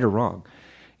 right or wrong.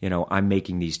 I'm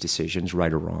making these decisions,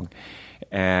 right or wrong.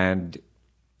 And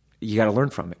you got to learn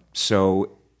from it.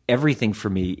 So everything for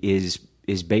me is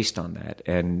based on that.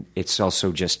 And it's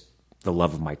also just the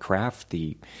love of my craft,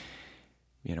 the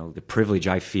privilege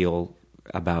I feel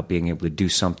about being able to do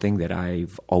something that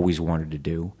I've always wanted to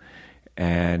do.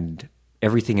 And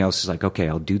everything else is like, okay,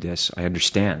 I'll do this. I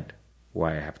understand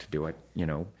why I have to do it,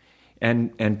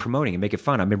 and promoting and make it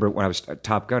fun. I remember when I was at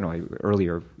Top Gun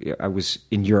earlier, I was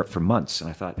in Europe for months, and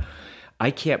I thought, I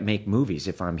can't make movies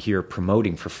if I'm here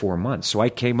promoting for 4 months. So I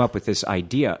came up with this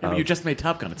idea But you just made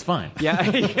Top Gun. It's fine. Yeah,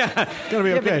 yeah. Gonna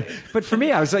be okay. But for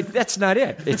me, I was like, that's not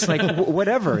it. It's like,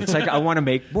 whatever. It's like, I want to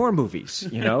make more movies.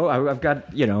 I've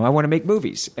got, I want to make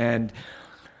movies. And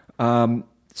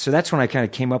so that's when I kind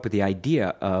of came up with the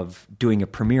idea of doing a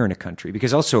premiere in a country.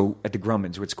 Because also at the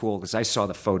Grummans, what's cool is I saw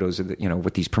the photos of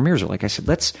what these premieres are like. I said,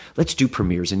 let's do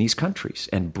premieres in these countries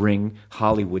and bring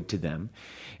Hollywood to them.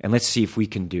 And let's see if we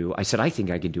can do, I said, I think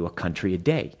I can do a country a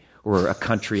day or a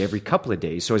country every couple of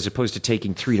days. So as opposed to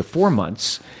taking 3 to 4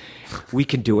 months, we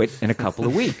can do it in a couple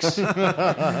of weeks.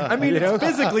 I mean, it's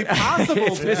physically possible.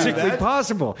 It's physically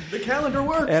possible. The calendar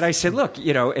works. And I said, look,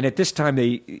 and at this time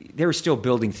they were still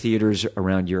building theaters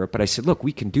around Europe. But I said, look,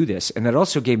 we can do this. And that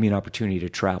also gave me an opportunity to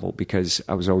travel because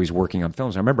I was always working on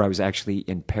films. I remember I was actually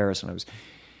in Paris and I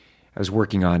was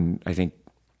working on, I think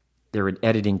they were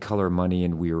editing Color Money,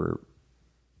 and I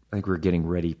think we were getting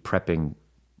ready, prepping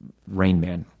Rain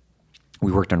Man.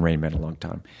 We worked on Rain Man a long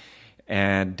time.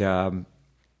 And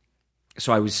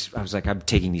so I was like, I'm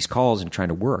taking these calls and trying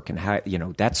to work. And,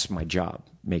 that's my job,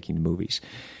 making the movies.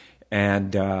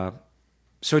 And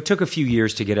so it took a few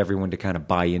years to get everyone to kind of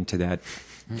buy into that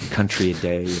country a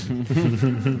day.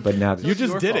 But now You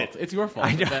just did it. It's your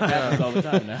fault. That happens all the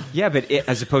time now. Yeah, but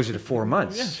as opposed to the 4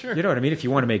 months. Yeah, sure. You know what I mean? If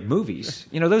you want to make movies.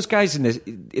 Those guys in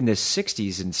the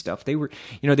 60s and stuff, they were,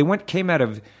 they came out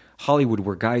of Hollywood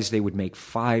where guys, they would make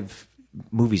 5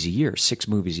 movies a year, 6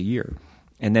 movies a year.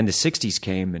 And then the 60s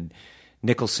came, and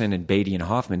Nicholson and Beatty and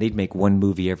Hoffman, they'd make 1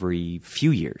 movie every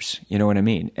few years. You know what I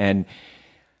mean? And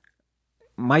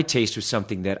my taste was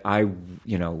something that I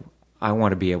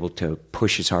want to be able to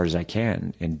push as hard as I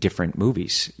can in different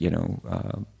movies.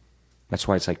 That's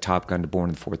why it's like Top Gun to Born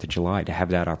on the 4th of July. To have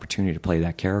that opportunity to play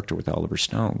that character with Oliver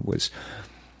Stone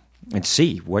and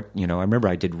see what, I remember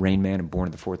I did Rain Man and Born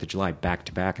on the 4th of July back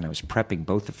to back, and I was prepping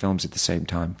both the films at the same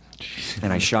time.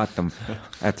 And I shot them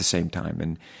at the same time.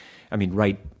 And I mean,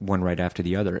 one right after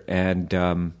the other. And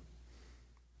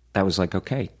that was like,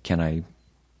 okay, can I,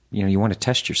 you want to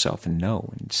test yourself and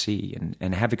know and see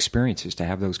and have experiences. To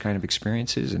have those kind of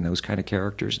experiences and those kind of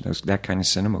characters and that kind of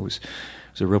cinema was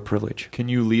a real privilege. Can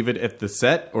you leave it at the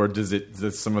set, or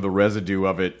does some of the residue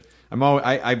of it?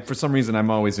 For some reason, I'm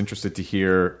always interested to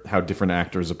hear how different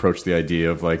actors approach the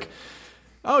idea of like,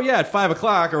 oh yeah, at 5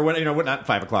 o'clock, or when not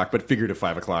 5 o'clock, but figured at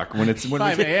 5 o'clock when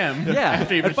 5 a.m. Yeah,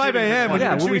 at 5 a.m.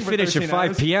 Yeah, when we finished at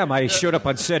 5 p.m., I showed up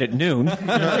on set at noon.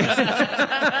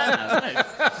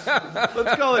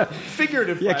 Let's call it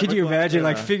figurative. Yeah, could you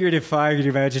imagine figurative 5? Could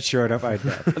you imagine showing up?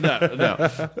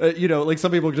 No. Like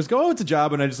some people just go, oh, it's a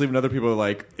job, and I just leave, and other people are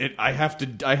like, I have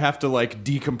to like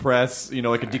decompress,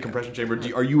 like a decompression chamber.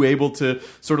 Are you able to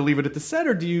sort of leave it at the set,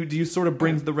 or do you sort of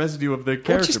bring the residue of the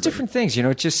character? Well, just different things,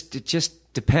 It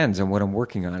just depends on what I'm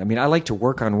working on. I mean, I like to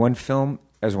work on one film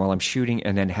as while I'm shooting,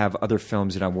 and then have other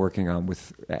films that I'm working on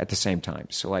at the same time.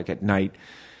 So like at night,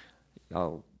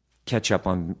 I'll catch up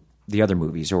on the other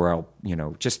movies, or I'll,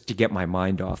 just to get my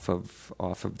mind off of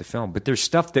the film. But there's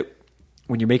stuff that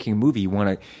when you're making a movie, you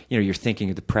want to, you're thinking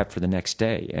of the prep for the next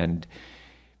day and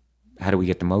how do we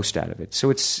get the most out of it. So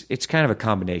it's kind of a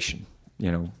combination,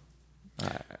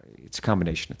 it's a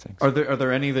combination of things. Are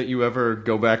there any that you ever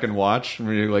go back and watch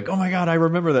and you're like, oh my God, I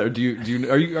remember that? Or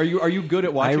are you good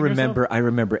at watching? I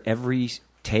remember every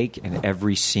take and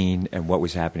every scene and what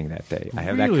was happening that day. I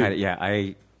have that kind of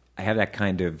I have that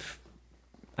kind of.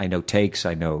 I know takes,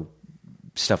 I know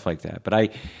stuff like that.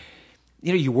 But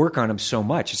you work on them so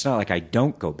much. It's not like I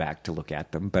don't go back to look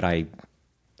at them, but I'm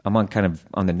on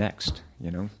the next,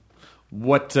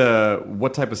 What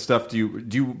type of stuff do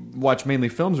you watch? Mainly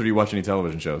films, or do you watch any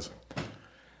television shows?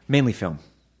 Mainly film.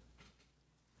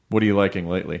 What are you liking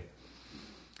lately?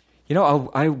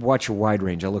 I watch a wide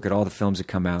range. I look at all the films that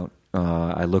come out.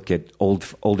 I look at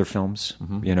older films,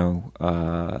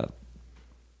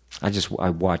 I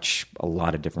watch a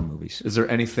lot of different movies. Is there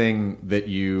anything that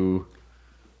you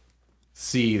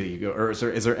see that you go, or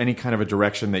is there any kind of a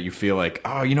direction that you feel like,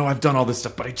 oh, I've done all this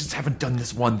stuff, but I just haven't done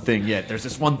this one thing yet. There's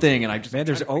this one thing, and I just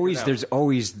there's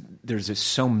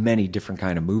so many different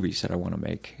kind of movies that I want to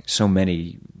make. So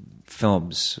many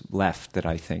films left that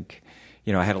I think.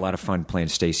 I had a lot of fun playing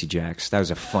Stacey Jacks. That was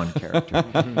a fun character.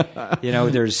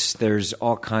 There's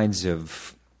all kinds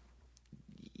of.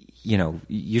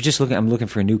 You're just I'm looking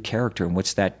for a new character, and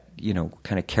what's that,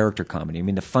 kind of character comedy. I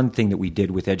mean, the fun thing that we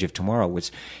did with Edge of Tomorrow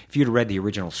was, if you'd read the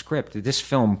original script, this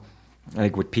film, I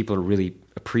think what people are really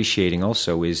appreciating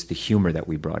also is the humor that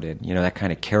we brought in. That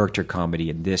kind of character comedy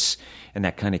in this, and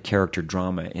that kind of character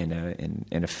drama in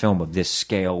a film of this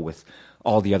scale with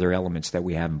all the other elements that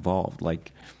we have involved.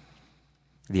 Like,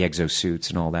 the exosuits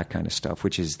and all that kind of stuff,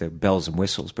 which is the bells and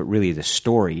whistles. But really, the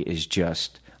story is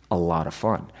just a lot of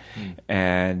fun.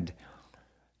 And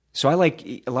so I like,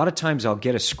 a lot of times I'll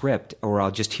get a script or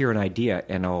I'll just hear an idea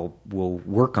and we'll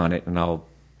work on it and I'll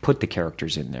put the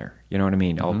characters in there. You know what I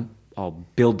mean? I'll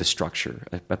build the structure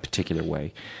a particular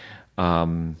way.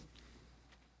 I'd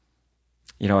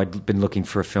been looking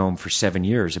for a film for 7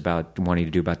 years about wanting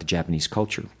to do about the Japanese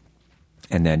culture.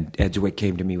 And then Ed Zwick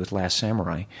came to me with Last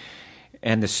Samurai.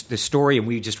 And the story, and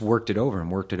we just worked it over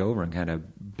and kind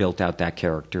of built out that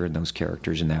character and those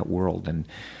characters in that world. And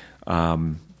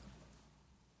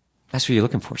that's what you're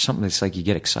looking for, something that's like you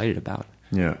get excited about.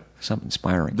 Yeah. Something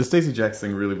inspiring. The Stacey Jacks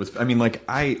thing really was, I mean, like,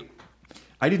 I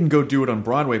didn't go do it on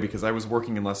Broadway because I was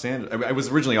working in Los Angeles. I was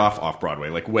originally off Broadway,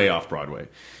 like way off Broadway.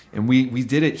 And we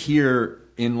did it here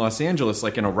in Los Angeles,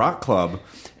 like in a rock club,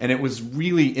 and it was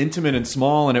really intimate and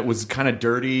small, and it was kind of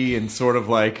dirty and sort of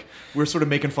like we were sort of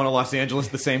making fun of Los Angeles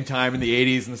at the same time in the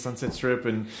 80s and the Sunset Strip,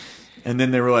 and then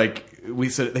they were like, they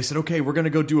said, okay, we're going to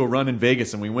go do a run in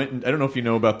Vegas, and we went, and I don't know if you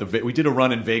know about we did a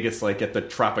run in Vegas, like at the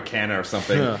Tropicana or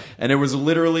something, and it was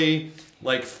literally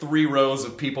like 3 rows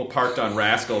of people parked on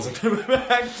Rascals in the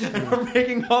back, and we're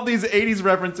making all these 80s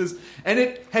references, and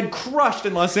it had crushed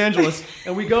in Los Angeles,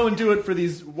 and we go and do it for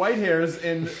these white hairs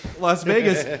in Las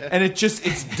Vegas, and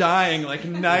it's dying like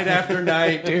night after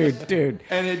night. Dude.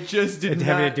 And it just did not...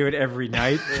 Having to do it every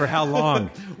night? For how long?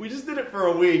 We just did it for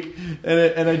a week,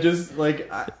 and I just,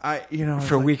 like, I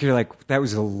For a week, you're like, that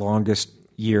was the longest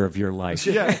year of your life.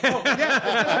 Yeah. Well,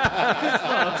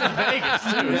 it's in Vegas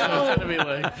too. So it's gonna be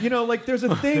like, like there's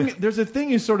a thing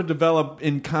you sort of develop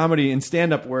in comedy and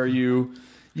stand up where you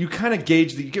kind of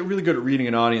gauge that you get really good at reading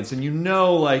an audience, and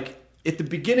like at the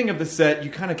beginning of the set you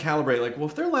kind of calibrate, like, well,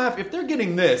 if they're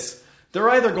getting this, they're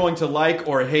either going to like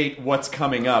or hate what's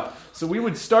coming up. So we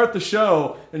would start the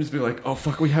show and just be like, oh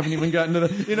fuck, we haven't even gotten to the,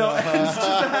 and just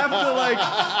to have to like,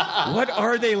 what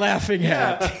are they laughing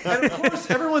at? And of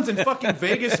course everyone's in fucking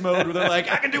Vegas mode where they're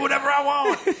like, I can do whatever I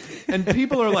want, and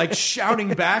people are like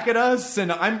shouting back at us,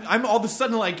 and I'm all of a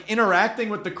sudden like interacting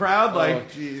with the crowd, like,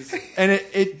 and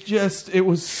it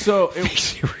was so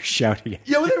You were shouting at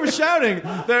yeah, when they were shouting,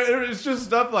 it was just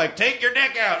stuff like, take your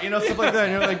dick out, stuff like that,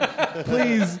 and you're like,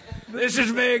 please. This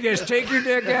is Vegas. Take your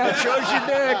dick out. Show us your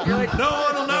dick. You're like, no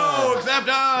one will know except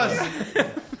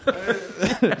us.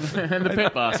 and the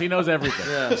pit boss, he knows everything.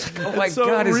 oh my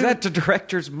God, is that the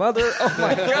director's mother? Oh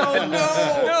my God,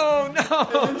 no.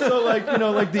 And so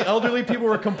like the elderly people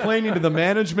were complaining to the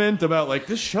management about like,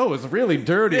 this show is really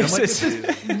dirty. I'm like, this is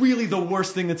really the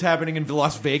worst thing that's happening in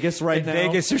Las Vegas right now.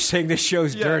 Vegas, they're saying this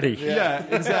show's dirty. Yeah,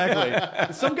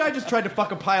 exactly. Some guy just tried to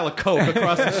fuck a pile of coke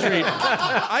across the street.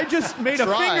 I just made a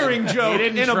fingering joke He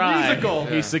didn't in try. a musical.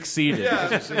 He succeeded.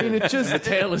 Yeah, I mean, The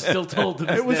tale is still told to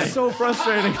this it was day. so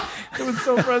frustrating. It was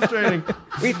so frustrating.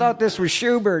 We thought this was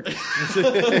Schubert.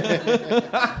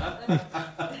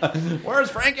 Where's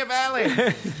Frankie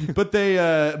Valli? But they,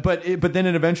 but then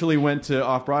it eventually went to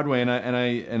off Broadway, and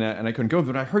I couldn't go.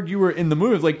 But I heard you were in the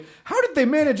movie. I was like, how did they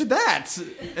manage that?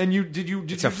 And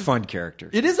It's a fun character.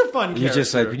 It is a fun character. You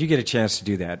just like when you get a chance to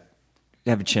do that,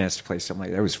 have a chance to play something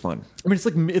like that. It was fun. I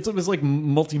mean, it was like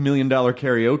multi-million-dollar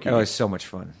karaoke. Oh, it was so much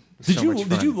fun. Did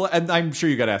you? And I'm sure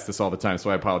you got asked this all the time, so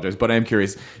I apologize. But I am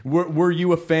curious. Were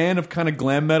you a fan of kind of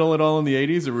glam metal at all in the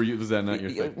 '80s, or was that not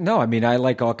your thing? No, I mean I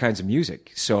like all kinds of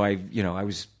music, so I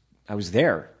was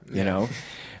there,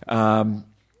 and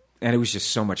it was just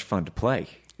so much fun to play.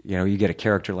 You get a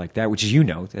character like that, which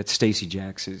that Stacey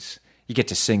Jacks is. You get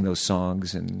to sing those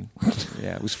songs, and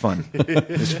yeah, it was fun. It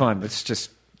was fun. Let's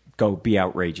just go be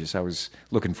outrageous. I was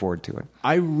looking forward to it.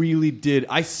 I really did.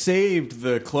 I saved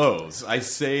the clothes. I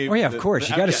saved. Oh yeah, of course.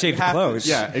 You got to save the clothes.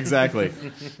 Yeah, exactly.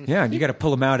 Yeah, and you got to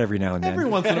pull them out every now and then. Every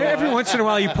once in a while. Every once in a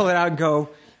while, you pull it out and go,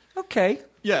 okay.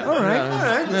 Yeah. All right.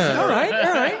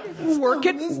 Work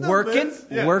it. Did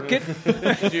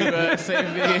you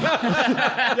save the...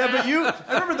 Yeah, but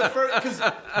I remember the first, because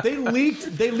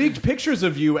they leaked pictures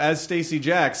of you as Stacey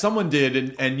Jacks. Someone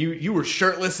did, and you were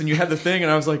shirtless and you had the thing,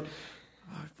 and I was like,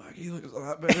 oh fuck, he looks a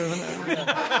lot better than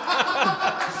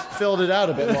that. Filled it out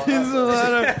a bit more.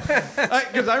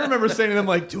 Because I remember saying to them,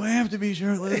 like, do I have to be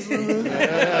shirtless? And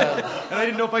I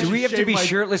didn't know if I should Do we have to shave be my...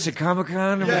 shirtless at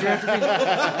Comic-Con? Is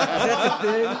that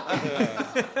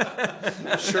the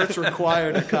thing? Shirts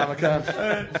required at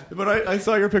Comic-Con. But I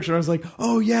saw your picture and I was like,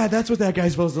 oh yeah, that's what that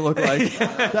guy's supposed to look like.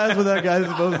 That's what that guy's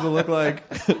supposed to look like.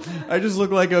 I just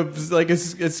look like a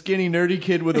skinny nerdy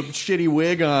kid with a shitty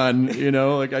wig on,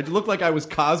 like I look like I was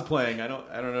cosplaying. I don't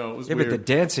know. It was weird. But the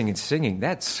dancing and singing,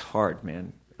 that's hard,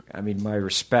 man. I mean, my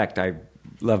respect. I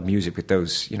love music, but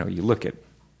those, you look at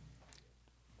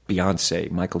Beyonce,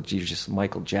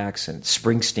 Michael Jackson,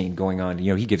 Springsteen going on.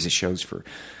 He gives his shows for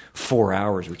 4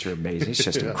 hours, which are amazing. It's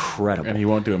just incredible. And he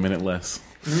won't do a minute less.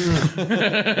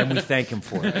 And we thank him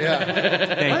for it.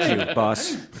 Yeah. Thank you,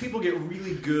 boss. I think people get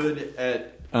really good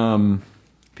at.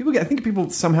 I think people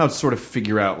somehow sort of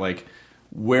figure out like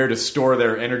where to store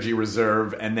their energy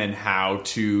reserve and then how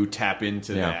to tap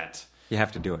into that. You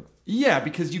have to do it. Yeah,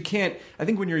 because you can't. I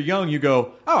think when you're young, you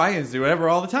go, "Oh, I can do whatever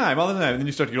all the time," and then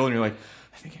you start to get older, and you're like,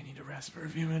 "I think I need to rest for a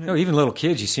few minutes." No, even little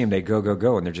kids, you see them, they go,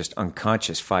 and they're just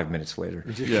unconscious 5 minutes later.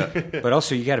 Yeah, but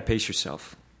also you got to pace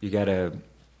yourself. You got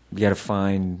to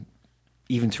find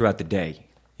even throughout the day,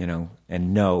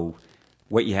 and know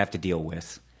what you have to deal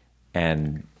with,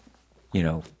 and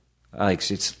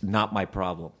it's not my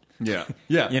problem. Yeah.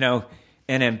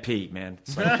 NMP, man.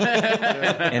 It's like,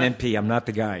 NMP, I'm not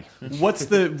the guy. What's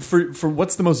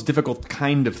the most difficult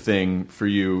kind of thing for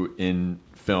you in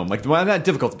film? Like, well, not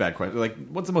difficult, bad question. Like,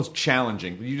 what's the most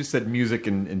challenging? You just said music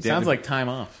and dance. Sounds like time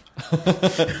off.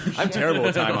 I'm terrible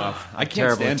at time off. I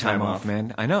can't stand time off,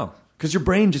 man. I know. Because your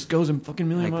brain just goes a fucking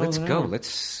million miles an hour.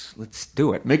 Let's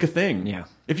do it. Make a thing. Yeah.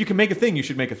 If you can make a thing, you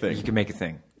should make a thing. You can make a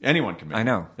thing. Anyone can make I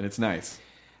know. And it's nice.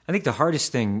 I think the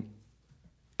hardest thing,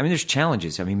 there's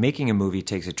challenges. Making a movie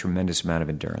takes a tremendous amount of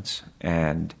endurance.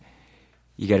 And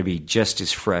you got to be just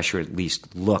as fresh, or at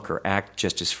least look or act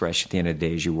just as fresh at the end of the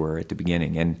day as you were at the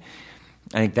beginning. And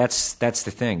I think that's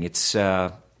the thing. It's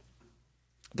they're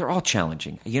all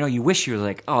challenging. You wish you were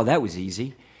like, oh, that was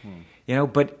easy.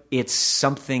 But it's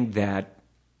something that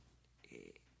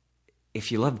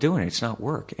if you love doing it, it's not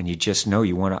work, and you just know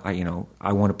you want to.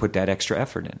 I want to put that extra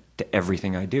effort in to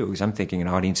everything I do, because I'm thinking an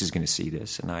audience is going to see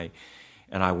this, and I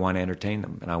want to entertain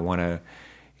them, and I want to,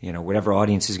 whatever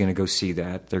audience is going to go see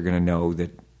that, they're going to know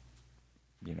that,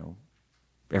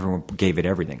 everyone gave it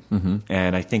everything. Mm-hmm.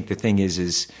 And I think the thing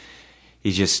is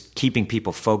just keeping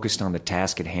people focused on the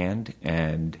task at hand,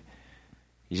 and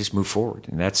you just move forward,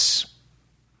 and that's.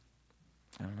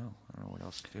 I don't know what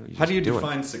else to do. How do you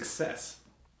define success?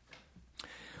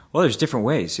 Well, there's different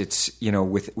ways. It's,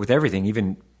 with everything,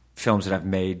 even films that I've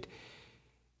made,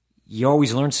 you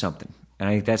always learn something. And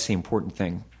I think that's the important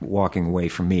thing, walking away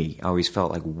from me. I always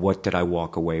felt like, what did I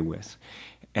walk away with?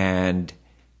 And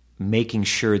making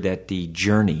sure that the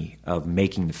journey of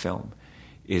making the film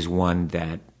is one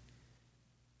that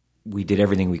we did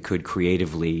everything we could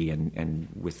creatively and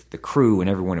with the crew and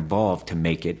everyone involved to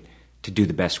make it, to do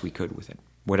the best we could with it,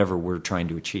 whatever we're trying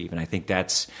to achieve. And I think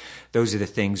those are the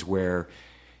things where,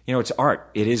 it's art.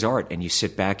 It is art. And you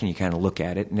sit back and you kind of look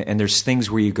at it. And there's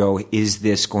things where you go, is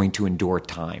this going to endure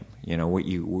time?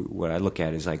 What I look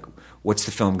at is like, what's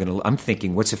the film going to, I'm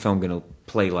thinking, what's the film going to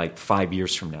play like 5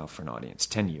 years from now for an audience,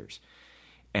 10 years?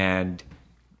 And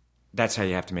that's how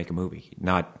you have to make a movie.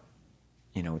 Not,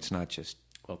 it's not just.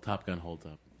 Well, Top Gun holds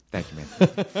up. Thank you, man.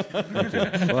 Thank you.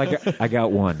 Well, I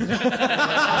got one.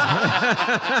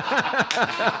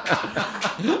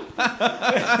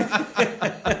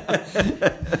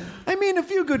 A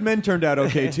few good men turned out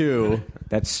okay, too.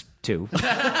 That's two. Are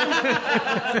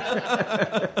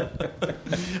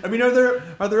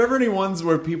there ever any ones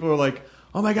where people are like,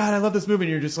 oh my God, I love this movie,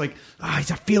 and you're just like, I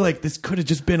feel like this could have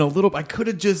just been a little, I could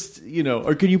have just,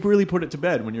 or can you really put it to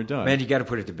bed when you're done? Man, you got to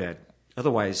put it to bed.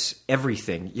 Otherwise,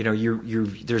 everything,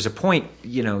 there's a point,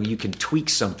 you can tweak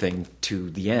something to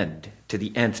the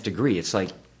nth degree. It's like,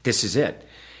 this is it.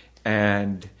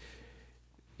 And,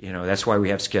 that's why we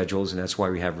have schedules, and that's why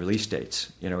we have release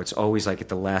dates. It's always like at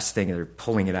the last thing, they're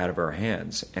pulling it out of our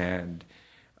hands. And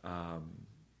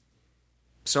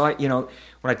so when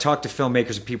I talk to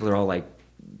filmmakers and people are all like,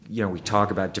 we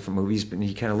talk about different movies, but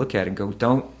you kind of look at it and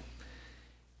go,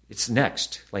 it's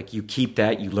next. Like, you keep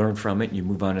that, you learn from it, and you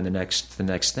move on to the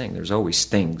next thing. There's always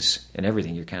things and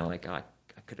everything. You're kind of like, I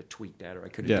could have tweaked that, or I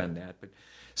could have done that. But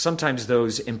sometimes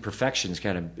those imperfections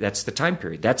that's the time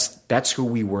period. That's who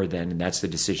we were then, and that's the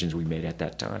decisions we made at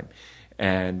that time.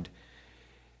 And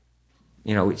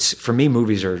it's, for me,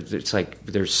 movies are, it's like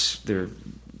it's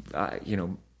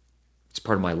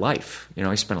part of my life.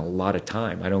 I spend a lot of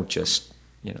time. I don't just,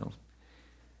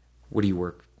 what do you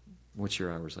work? What's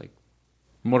your hours like?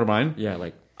 What are mine? Yeah,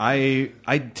 like I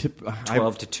tip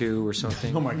 12 to 2 or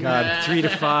something. Oh my God, 3 to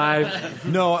 5.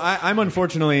 No, I'm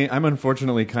unfortunately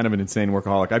kind of an insane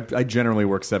workaholic. I generally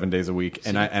work 7 days a week,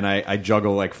 and I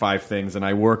juggle like 5 things, and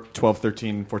I work 12,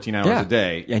 13, 14 hours a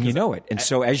day. And you know it. And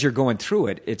so as you're going through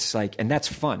it, it's like, and that's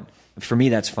fun. For me,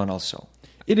 that's fun also.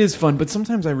 It is fun, but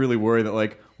sometimes I really worry that,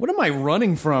 like, what am I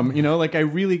running from? Like, I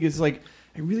really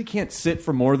can't sit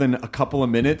for more than a couple of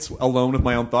minutes alone with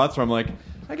my own thoughts, where I'm like,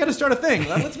 I got to start a thing.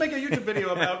 Let's make a YouTube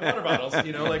video about water bottles.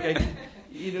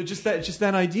 just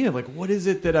that idea. Like, what is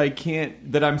it that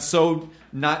that I'm so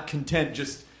not content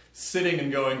just sitting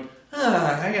and going,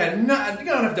 I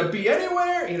don't have to be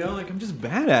anywhere. Like I'm just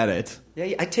bad at it.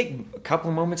 Yeah, I take a couple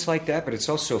of moments like that, but it's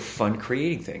also fun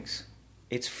creating things.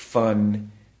 It's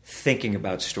fun thinking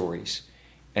about stories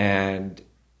and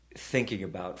thinking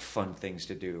about fun things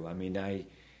to do. I mean, I'm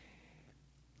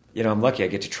lucky. I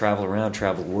get to travel around,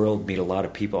 travel the world, meet a lot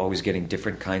of people, always getting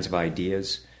different kinds of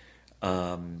ideas.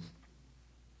 And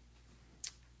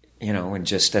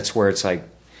just that's where it's like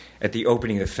at the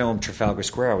opening of the film, Trafalgar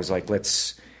Square, I was like, to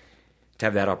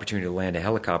have that opportunity to land a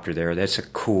helicopter there, that's a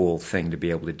cool thing to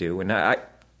be able to do. And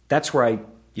that's where I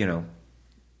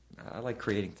like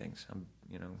creating things.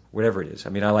 Whatever it is. I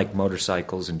mean, I like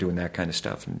motorcycles and doing that kind of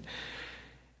stuff. And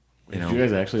did you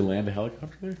guys actually land a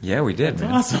helicopter there? Yeah, we did.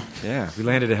 That's awesome. Yeah, we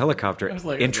landed a helicopter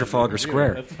in Trafalgar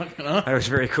Square. That's fucking awesome. That was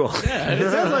very cool. Yeah, it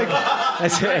sounds like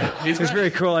it was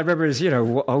very cool. I remember,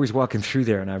 always walking through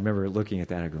there, and I remember looking at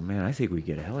that. I go, man, I think we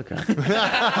get a helicopter.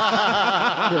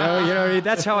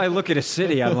 That's how I look at a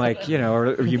city. I'm like,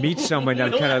 or you meet someone,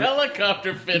 I'm kind of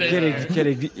helicopter fitting.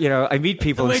 I meet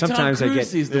people, and sometimes I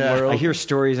world. I hear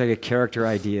stories, I get character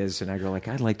ideas, and I go like,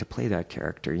 I'd like to play that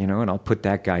character, and I'll put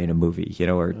that guy in a movie,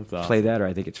 or play that, or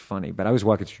I think it's funny. But I was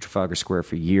walking through Trafalgar Square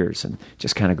for years and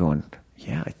just kind of going,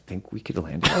 yeah, I think we could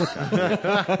land a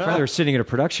helicopter. They were sitting in a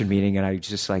production meeting, and I was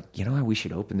just like, how we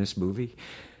should open this movie?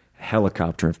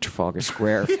 Helicopter of Trafalgar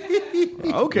Square.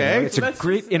 Okay. It's a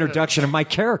great introduction of my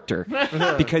character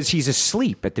because he's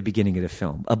asleep at the beginning of the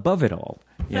film, above it all,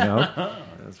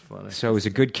 That's funny. So it was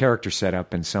a good character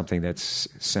setup and something that's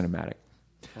cinematic.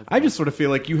 I just sort of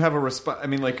feel like you have a I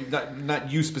mean, like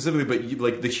not you specifically, but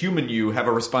like the human you have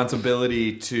a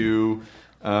responsibility to,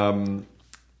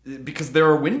 because there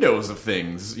are windows of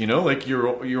things, like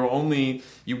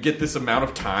you get this amount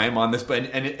of time on this, but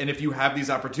and if you have these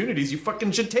opportunities, you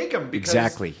fucking should take them.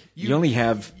 Exactly. You only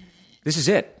have. This is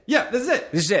it. Yeah, this is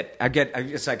it. This is it.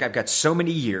 It's like I've got so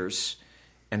many years,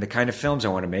 and the kind of films I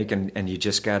want to make, and you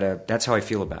just gotta. That's how I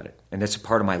feel about it, and that's a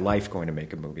part of my life going to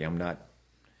make a movie. I'm not.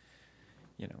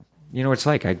 What it's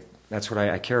like. That's what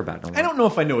I care about. I don't know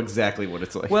if I know exactly what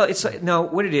it's like. Well, it's like, no.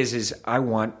 What it is I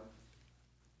want,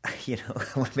 I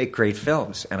want to make great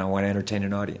films, and I want to entertain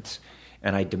an audience,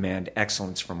 and I demand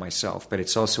excellence from myself. But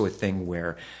it's also a thing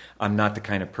where I'm not the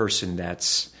kind of person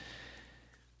that's.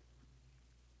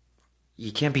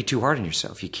 You can't be too hard on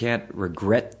yourself. You can't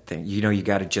regret things. You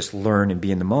got to just learn and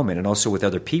be in the moment. And also with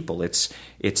other people,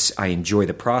 I enjoy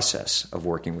the process of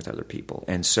working with other people,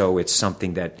 and so it's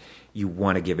something that. You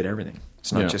want to give it everything.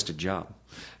 It's not just a job.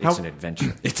 It's an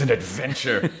adventure. It's an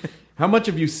adventure. How much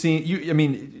have you seen?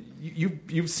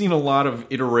 You've seen a lot of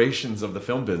iterations of the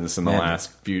film business in the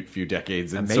last few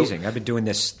decades. And amazing. I've been doing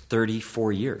this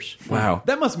 34 years. Wow.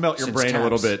 That must melt your brain a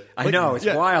little bit. I know. It's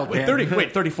wild, man.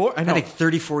 34? I know. I think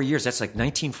 34 years. That's like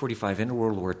 1945 into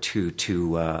World War II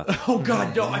to oh,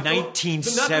 God, no.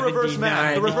 1979. Not the reverse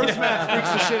math. The reverse math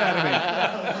freaks the shit out of me.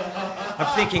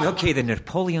 I'm thinking, okay, the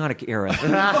Napoleonic era,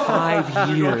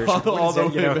 5 years. all the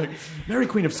way back. Mary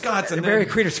Queen of Scots. And Mary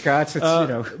Queen of Scots, it's,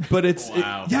 But it's...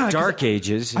 Wow. Dark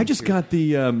Ages. I just got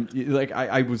the...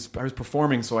 I was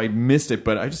performing, so I missed it,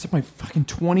 but I just had my fucking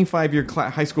 25-year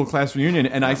high school class reunion,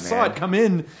 and I saw it come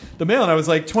in the mail, and I was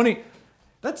like, 20...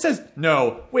 That says...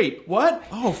 No. Wait, what?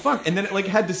 Oh, fuck. And then it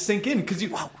had to sink in, because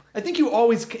you... I think you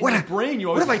always... In your brain, you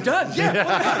always... What have I done?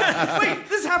 Yeah. Wait,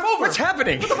 this is half over. What's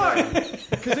happening? What the fuck?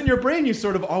 Because in your brain, you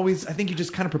sort of always... I think you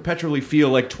just kind of perpetually feel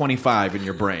like 25 in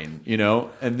your brain,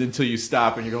 and until you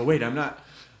stop and you go, wait, I'm not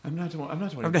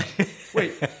 25.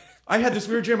 Wait, I had this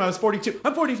weird dream. I was 42.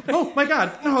 I'm 40. Oh, my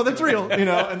God. No, that's real.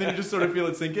 And then you just sort of feel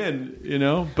it sink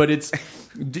in, But it's...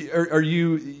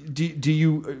 Do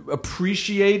you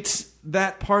appreciate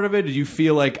that part of it? Do you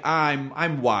feel like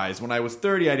I'm wise? When I was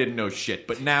 30, I didn't know shit,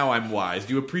 but now I'm wise.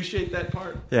 Do you appreciate that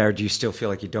part? Yeah, or do you still feel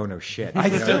like you don't know shit? I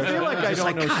still feel like I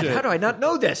don't know God, shit. how do I not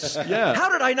know this? Yeah. How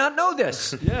did I not know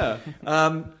this? Yeah.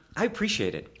 I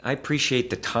appreciate it. I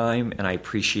appreciate the time, and I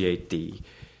appreciate the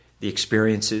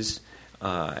experiences,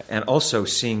 and also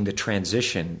seeing the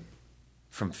transition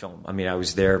from film. I mean, I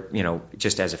was there,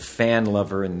 just as a fan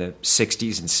lover in the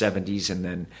 60s and 70s, and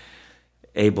then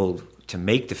able to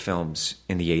make the films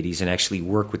in the 80s and actually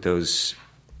work with those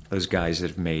guys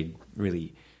that have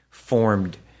really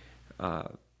formed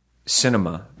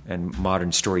cinema and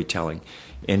modern storytelling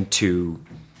into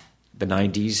the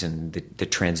 90s and the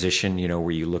transition,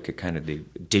 where you look at kind of the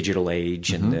digital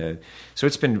age and so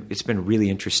it's been really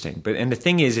interesting. And the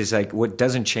thing is like what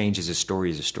doesn't change is a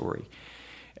story,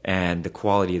 and the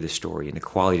quality of the story and the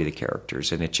quality of the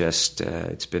characters, and it just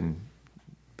it's been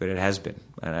but it has been,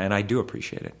 and I do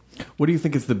appreciate it. What do you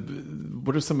think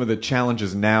what are some of the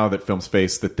challenges now that films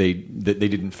face that they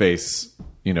didn't face,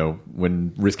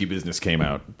 when Risky Business came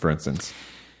out, for instance?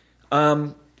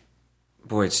 Boy,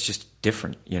 it's just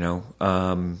different,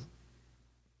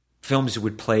 Films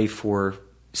would play for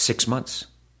 6 months.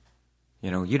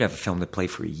 You'd have a film that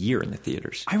played for a year in the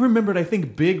theaters. I remembered, I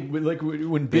think Big, like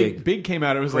when Big came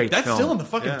out, it was Great like, that's film. still in the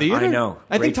fucking theater? I know.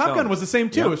 I think Great Top Gun film. was the same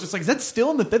too. Yep. It was just like, that's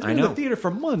still in the theater for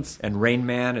months. And Rain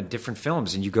Man and different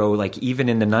films. And you go, like, even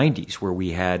in the 90s where we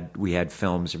had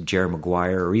films of Jerry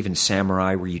Maguire or even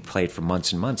Samurai where you'd play it for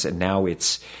months and months. And now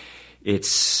it's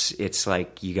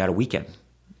like you got a weekend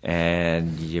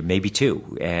and maybe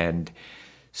two. And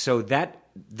so that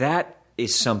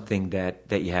is something that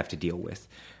you have to deal with.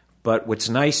 But what's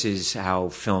nice is how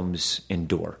films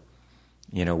endure.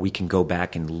 We can go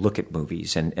back and look at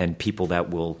movies and people that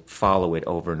will follow it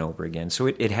over and over again. So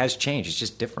it has changed. It's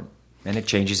just different. And it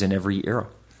changes in every era.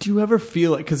 Do you ever feel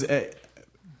like, because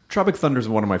Tropic Thunder is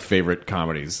one of my favorite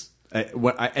comedies.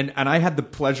 And I had the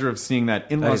pleasure of seeing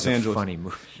that in Los Angeles. That is a funny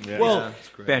movie. Yeah. Well,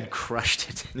 Ben crushed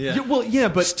it. Yeah.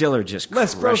 But Stiller just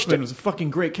Les crushed Grossman it. was a fucking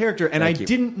great character, and Thank I you.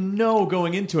 didn't know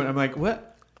going into it. I'm like,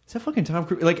 what? Is that fucking Tom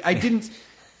Cruise? Like, I didn't.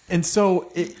 And so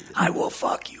I will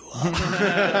fuck you up.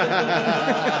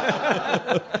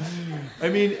 I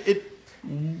mean,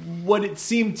 what it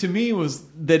seemed to me was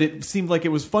that it seemed like it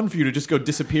was fun for you to just go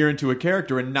disappear into a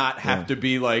character and not have to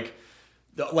be like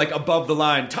above the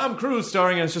line, Tom Cruise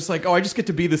starring, and it's just like, oh, I just get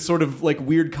to be this sort of like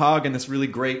weird cog in this really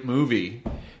great movie.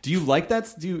 Do you like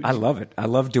that? I love it. I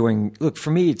love doing. Look,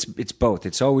 for me, it's both.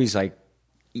 It's always like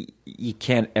you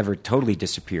can't ever totally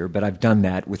disappear, but I've done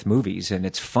that with movies, and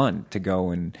it's fun to go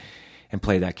and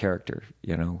play that character,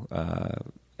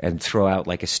 and throw out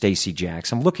like a Stacey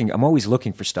Jacks. I'm always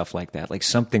looking for stuff like that, like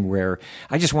something where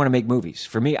I just want to make movies.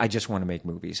 For me, I just want to make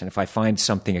movies, and if I find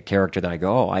something, a character that I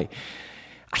go, I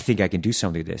think I can do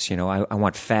something with this. I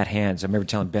want fat hands. I remember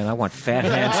telling Ben, I want fat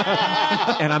hands,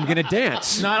 and I'm going to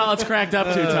dance. Not all it's cracked up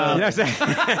to, Tom. Yes.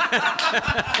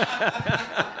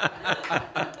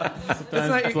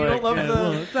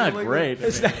 It's not great. I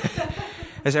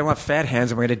said, I want fat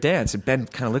hands, I'm going to dance. And Ben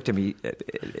kind of looked at me.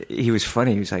 He was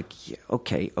funny. He was like, yeah,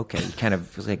 okay. He kind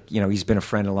of was like, he's been a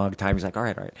friend a long time. He's like, all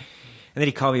right. And then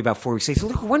he called me about 4 weeks later. He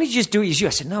said, look, why don't you just do it as you?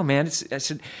 I said, no, man.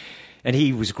 And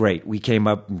he was great. We came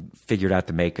up and figured out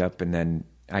the makeup, and then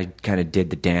I kind of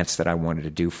did the dance that I wanted to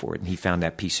do for it. And he found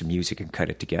that piece of music and cut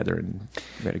it together, and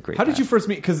we had a great How did laugh. you first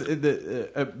meet? Because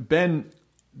Ben,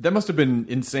 that must have been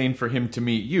insane for him to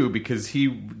meet you, because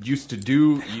he used to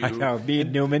do you. I know, me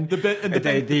and Newman,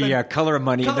 the Color of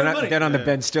Money, Color and of Money. then on the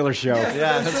Ben Stiller show.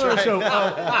 Yeah, that's right. So,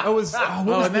 I was.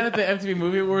 And then at the MTV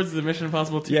Movie Awards, the Mission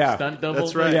Impossible 2 stunt double.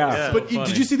 That's right. Yeah. But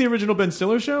did you see the original Ben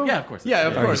Stiller show? Yeah, of course. Yeah,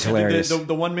 of Oh, course. he's hilarious.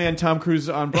 The one-man Tom Cruise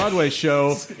on Broadway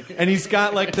show, and he's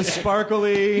got like the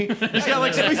sparkly. He's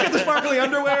got the sparkly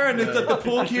underwear and the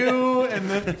pool cue and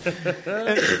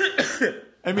the.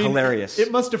 I mean, Hilarious.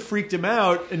 It must have freaked him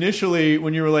out initially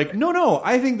when you were like, no,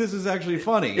 I think this is actually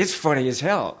funny. It's funny as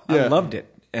hell. Yeah. I loved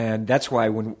it. And that's why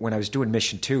when I was doing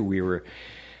Mission 2,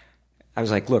 I was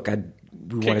like, look, we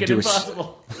want to do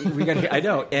Impossible. I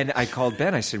know. And I called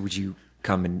Ben. I said, would you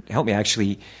come and help me?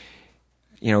 Actually,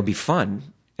 it'd be fun.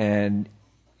 And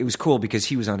it was cool because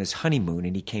he was on his honeymoon,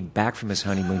 and he came back from his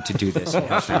honeymoon to do this.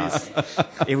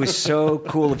 It was so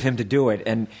cool of him to do it.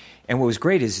 And what was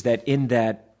great is that in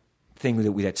that thing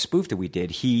that spoof that we did,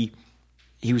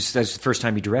 that's the first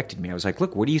time he directed me. I was like,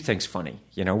 look, what do you think's funny?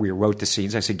 We wrote the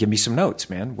scenes. I said, give me some notes,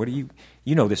 man. What do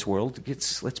you know this world?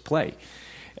 Let's play.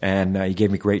 And he gave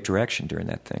me great direction during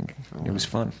that thing. It was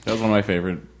fun. That was one of my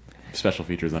favorite special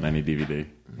features on any DVD.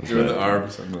 Doing the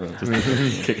arms and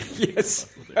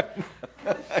Yes.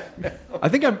 I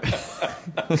think I'm.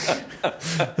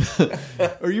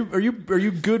 Are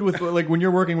you good with, like, when you're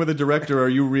working with a director? Are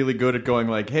you really good at going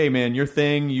like, hey man, your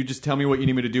thing, you just tell me what you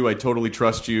need me to do. I totally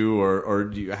trust you. Or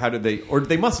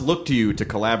they must look to you to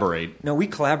collaborate. No, we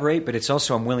collaborate, but it's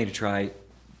also I'm willing to try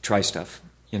stuff.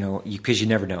 Because you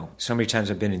never know. So many times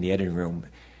I've been in the editing room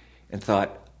and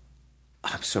thought,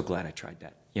 I'm so glad I tried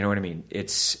that. You know what I mean?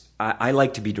 I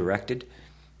like to be directed.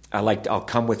 I'll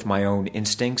come with my own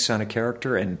instincts on a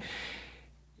character and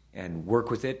work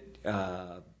with it.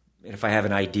 And if I have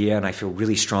an idea and I feel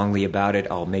really strongly about it,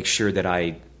 I'll make sure that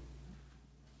I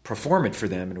perform it for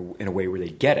them in a way where they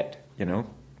get it.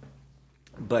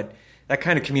 But that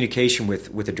kind of communication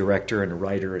with a director and a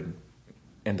writer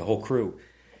and the whole crew.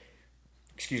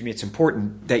 It's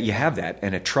important that you have that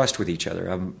and a trust with each other.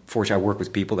 I'm fortunate I work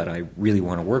with people that I really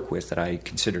want to work with, that I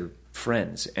consider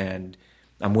friends, and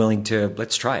I'm willing to,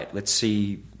 let's try it. Let's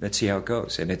see how it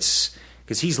goes. And it's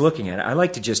because he's looking at it. I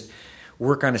like to just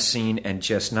work on a scene and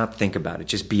just not think about it,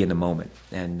 just be in the moment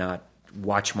and not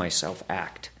watch myself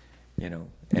act, And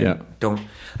don't,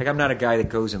 like, I'm not a guy that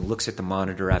goes and looks at the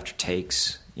monitor after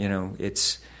takes,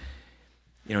 it's,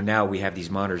 now we have these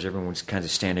monitors, everyone's kind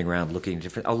of standing around looking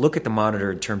different. I'll look at the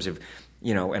monitor in terms of,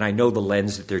 and I know the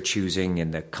lens that they're choosing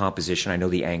and the composition. I know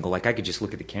the angle. Like, I could just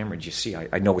look at the camera and just see.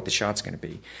 I know what the shot's going to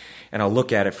be. And I'll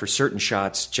look at it for certain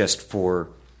shots just for,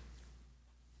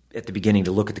 at the beginning,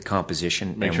 to look at the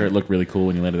composition. Make sure it looked really cool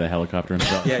when you landed that helicopter and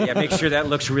stuff. Yeah, make sure that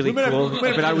looks really cool.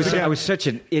 But I was such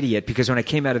an idiot because when I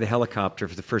came out of the helicopter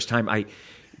for the first time,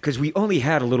 because we only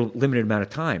had a little limited amount of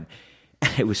time.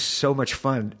 It was so much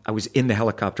fun. I was in the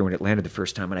helicopter when it landed the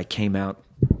first time, and I came out,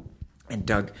 and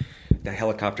Doug, the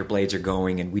helicopter blades are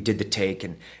going, and we did the take,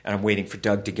 and I'm waiting for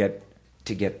Doug to get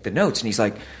the notes, and he's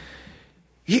like,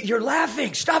 "You're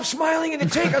laughing. Stop smiling in the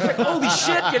take." I was like, "Holy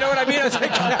shit!" You know what I mean? I was like,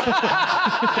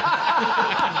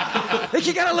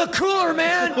 "You gotta look cooler,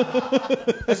 man."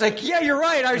 I was like, "Yeah, you're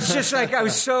right." I was just like, I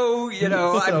was so,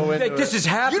 I'm like, this is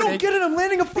happening. You don't get it. I'm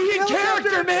landing a fucking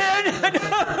character,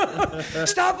 man.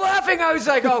 Stop laughing. I was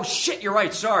like, "Oh shit, you're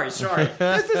right. Sorry."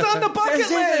 This is on the bucket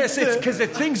list. It's because the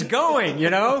thing's going.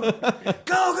 Go.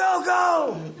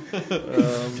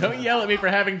 Don't yell at me for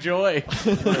having joy.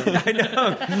 I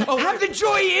know. Have the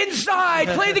joy inside.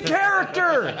 Play the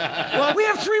character. Well, we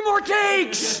have 3 more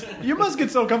takes. You must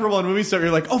get so comfortable in movie stuff.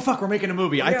 You're like, oh fuck, we're making a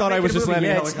movie. I thought I was just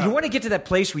landing a helicopter. You want to get to that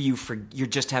place where you're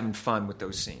just having fun with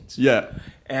those scenes. Yeah.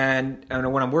 And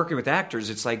when I'm working with actors,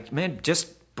 it's like, man, just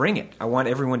bring it. I want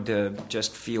everyone to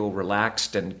just feel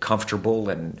relaxed and comfortable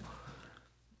and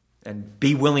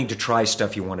be willing to try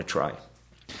stuff you want to try.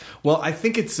 Well, I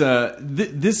think it's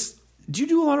this. Do you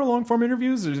do a lot of long form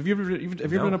interviews? Have you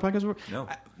ever done a podcast before? No.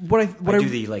 I do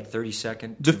the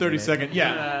 30-second. The 30-second.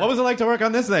 Yeah. What was it like to work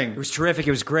on this thing? It was terrific.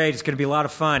 It was great. It's going to be a lot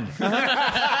of fun.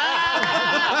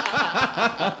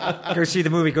 Go see the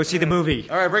movie.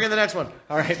 All right, bring in the next one.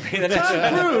 All right, bring in the next one.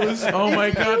 Tom Cruise. Oh my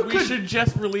God, we should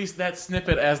just release that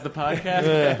snippet as the podcast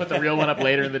and put the real one up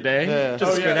later in the day. Yeah.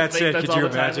 That's it. Could you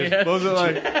imagine? What was it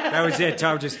like? That was it.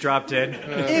 Tom just dropped in.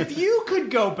 If you could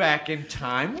go back in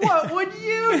time, what would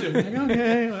you do?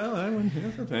 Okay, well, I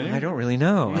don't really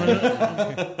know.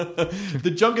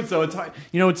 The junkets, though, it's hard.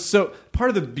 It's so part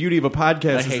of the beauty of a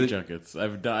podcast. I hate junkets.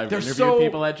 I've interviewed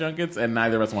people at junkets, and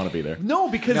neither of us want to be there. No,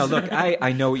 because look,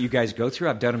 I know what you guys go through.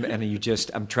 I've done them, and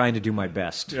I'm trying to do my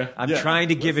best. Yeah. I'm trying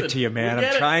to give it to you, man.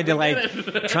 I'm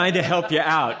trying to help you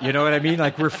out. You know what I mean?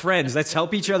 Like, we're friends. Let's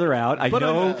help each other out. I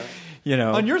know.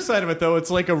 On your side of it, though, it's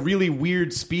like a really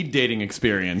weird speed dating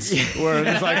experience where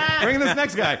it's like, bring this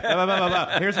next guy. Blah, blah, blah,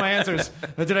 blah. Here's my answers.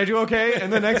 Did I do okay?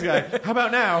 And the next guy. How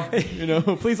about now?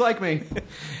 Please like me.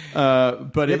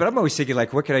 But I'm always thinking,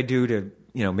 like, what could I do to,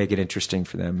 make it interesting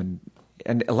for them?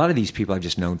 And a lot of these people I've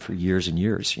just known for years and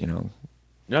years, Oh,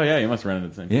 yeah, you must run into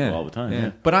the same people all the time.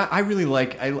 Yeah. But I really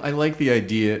like the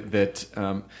idea that,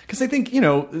 because I think,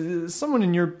 someone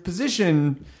in your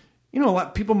position, a lot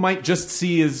of people might just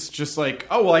see as just like,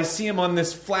 oh, well, I see him on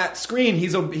this flat screen.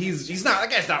 He's not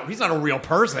a real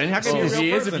person. How can he be a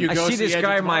real person? I see this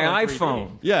guy on my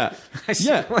iPhone. Yeah. I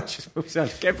can't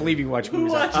believe you watch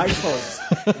movies on iPhones.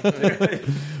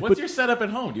 What's your setup at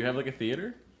home? Do you have like a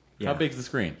theater? Yeah. How big's the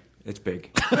screen? It's big.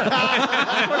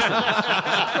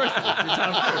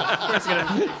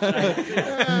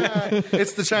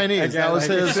 It's the Chinese. That was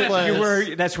his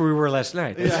place. That's where we were last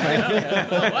night. That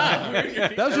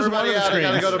was just one of the screens.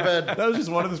 I gotta go to bed. That was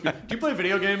just one of the screens. Do you play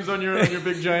video games on your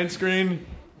big giant screen?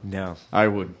 No. I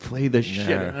would play the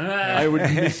shit. I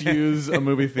would misuse a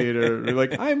movie theater.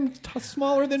 Like, I'm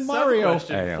smaller than Mario.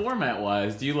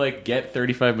 Format-wise, do you get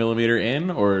 35 millimeter in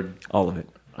or all of it?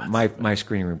 My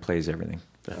screening room plays everything.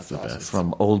 That's the best.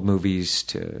 From old movies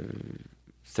to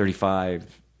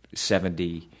 35,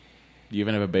 70. Do you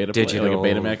even have a beta digital,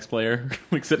 player, like a Betamax player,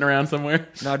 sitting around somewhere?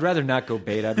 No, I'd rather not go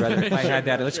beta. I'd rather, if I had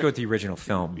that, let's go with the original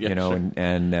film, sure.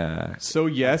 and so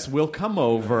yes, we'll come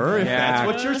over if that's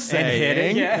what you're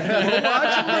saying. We'll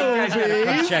watch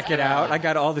movies. Check it out. I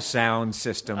got all the sound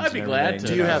systems. I'd be glad to.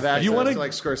 Do you have access to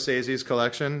like Scorsese's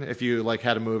collection? If you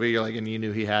had a movie, and you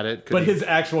knew he had it, but his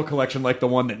actual collection, like the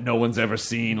one that no one's ever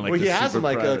seen, he has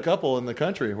a couple in the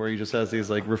country where he just has these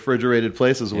refrigerated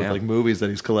places with movies that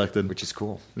he's collected, which is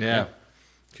cool. Yeah.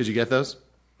 Could you get those?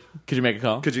 Could you make a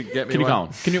call? Could you get me? Can you call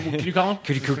him? Can you call him?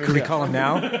 Could we call him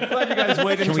now? Glad you guys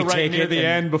waited until right near the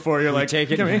end before you're like,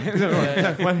 take it. Can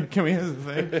we?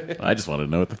 Thing? I just wanted to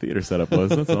know what the theater setup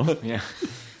was. That's all. Yeah.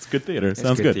 It's good theater.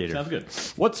 Sounds good. Sounds good.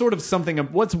 What sort of something?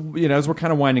 As we're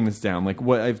kind of winding this down,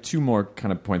 I have 2 more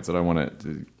kind of points that I want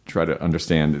to try to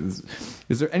understand.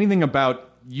 Is there anything about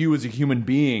you as a human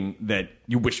being that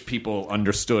you wish people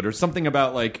understood, or something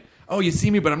about like, oh, you see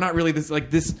me, but I'm not really this,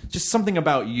 like this, just something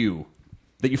about you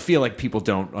that you feel like people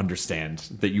don't understand,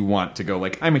 that you want to go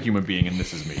like, I'm a human being and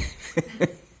this is me.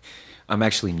 I'm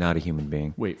actually not a human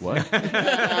being. Wait, what? You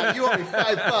owe me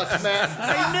 $5, man.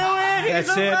 I knew it.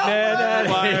 That's it,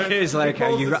 man. It's like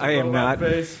I am not.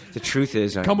 The truth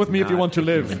is, come with me if you want to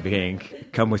live. Human being,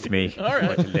 come with me. All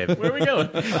right, to live. where are we going?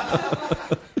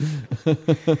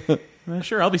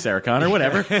 Sure, I'll be Sarah Connor.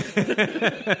 Whatever.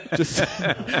 Just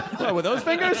with those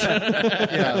fingers.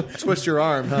 Yeah, twist your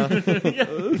arm, huh?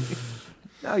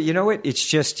 No, you know what? It's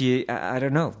just you. I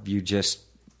don't know. You just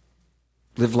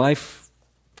live life.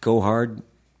 Go hard,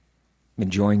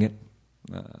 enjoying it.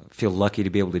 Feel lucky to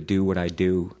be able to do what I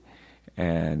do,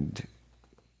 and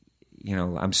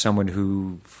I'm someone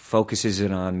who focuses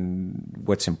in on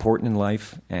what's important in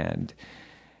life. And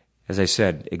as I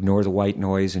said, ignore the white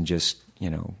noise and just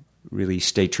really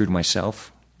stay true to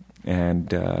myself,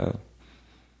 and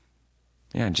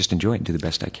and just enjoy it and do the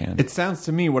best I can. It sounds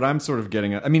to me what I'm sort of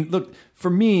getting at. I mean, look,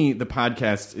 for me, the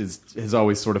podcast has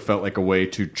always sort of felt like a way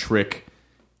to trick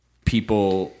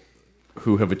people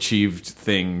who have achieved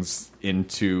things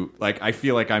into, like, I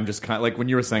feel like I'm just kind of like when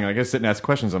you were saying, like, I sit and ask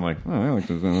questions, I'm like, oh, I like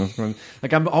this.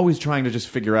 Like, I'm always trying to just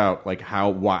figure out like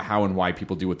how and why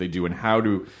people do what they do, and how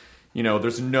to,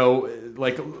 there's no,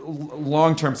 like,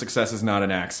 long-term success is not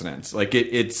an accident. Like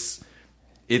it's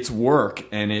work,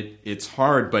 and it's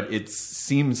hard, but it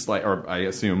seems like, or I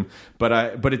assume,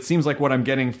 but it seems like what I'm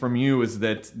getting from you is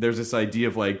that there's this idea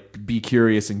of like, be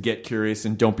curious and get curious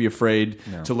and don't be afraid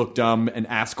to look dumb and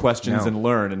ask questions and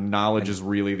learn, and knowledge is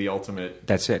really the ultimate.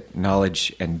 That's it.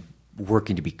 Knowledge and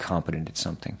working to be competent at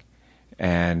something.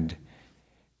 And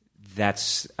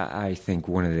that's, I think,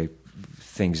 one of the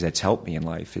things that's helped me in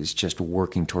life is just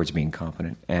working towards being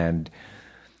competent. And,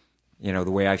 the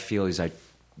way I feel is I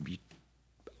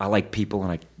like people,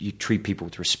 and you treat people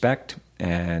with respect,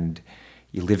 and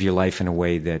you live your life in a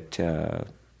way that,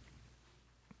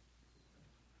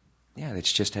 that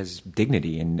just has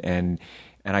dignity, and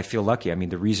I feel lucky. I mean,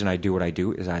 the reason I do what I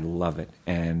do is I love it,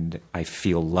 and I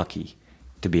feel lucky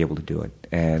to be able to do it.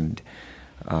 And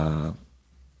I've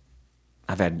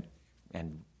had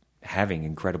and having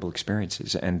incredible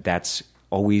experiences, and that's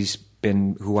always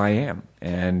been who I am.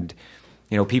 And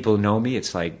people know me.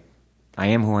 It's like, I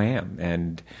am who I am,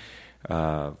 and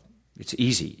it's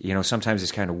easy. Sometimes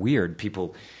it's kind of weird.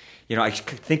 People, I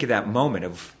think of that moment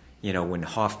of, when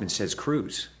Hoffman says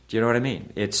cruise. Do you know what I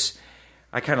mean?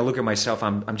 I kind of look at myself,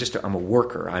 I'm a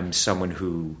worker. I'm someone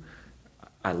who,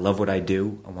 I love what I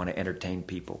do. I want to entertain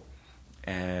people,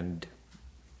 and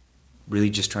really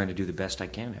just trying to do the best I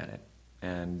can at it.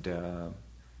 And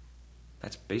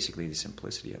that's basically the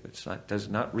simplicity of it. It's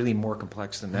not really more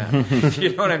complex than that.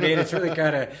 You know what I mean? It's really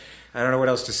kind of, I don't know what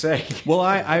else to say.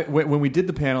 Well, when we did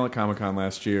the panel at Comic-Con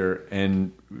last year,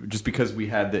 and just because we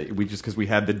had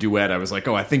the duet, I was like,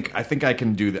 oh, I think I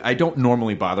can do that. I don't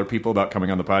normally bother people about coming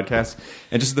on the podcast,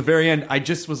 and just at the very end, I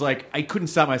just was like, I couldn't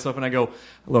stop myself, and I go,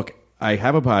 look, I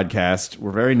have a podcast. We're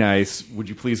very nice. Would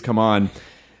you please come on?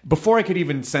 Before I could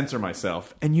even censor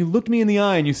myself, and you looked me in the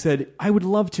eye and you said, I would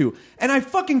love to. And I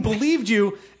fucking believed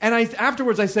you, and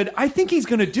afterwards I said, I think he's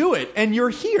going to do it, and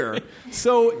you're here.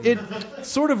 So it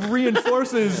sort of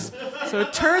reinforces. So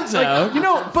it turns out.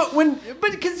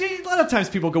 But because a lot of times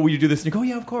people go, will you do this? And you go,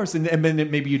 yeah, of course. And then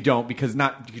maybe you don't, because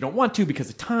you don't want to because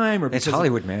of time. Or because it's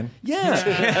Hollywood, man.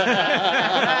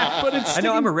 Yeah. But it's I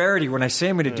know I'm a rarity. When I say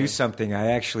I'm going to do something,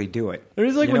 I actually do it. It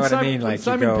was like when when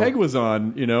Simon Pegg was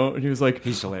on, and he was like,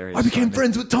 he's hilarious. I became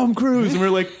friends with Tom Cruise, and we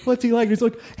were like, what's he like? And he's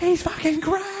like, he's fucking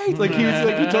great. Like he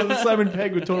Simon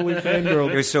Pegg would totally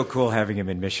fangirl. It was so cool having him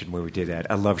in Mission where we did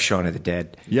that. I love Shaun of the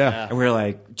Dead. Yeah. And we were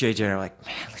like, JJ and I were like,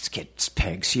 man, let's get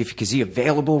Pegg. See if is he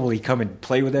available? Will he come and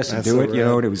play with us and do it?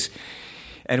 Right.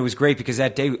 And it was great because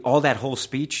that day, all that whole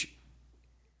speech,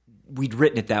 we'd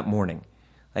written it that morning.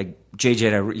 Like JJ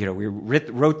and I, we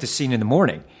wrote the scene in the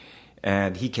morning,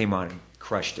 and he came on and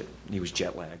crushed it. He was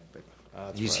jet lagged, but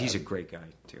he's a great guy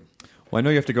too. Well, I know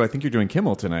you have to go. I think you're doing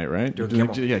Kimmel tonight, right?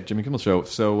 Kimmel. Yeah, Jimmy Kimmel Show.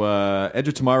 So Edge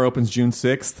of Tomorrow opens June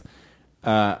 6th.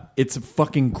 It's a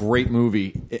fucking great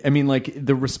movie. I mean, like,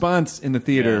 the response in the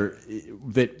theater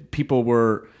that people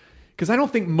were... Because I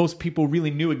don't think most people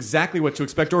really knew exactly what to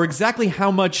expect or exactly how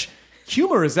much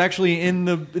humor is actually in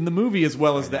the movie as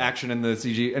well as the action and the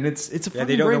CG. And it's a fucking great movie.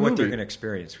 They don't know what they're going to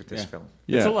experience with this film.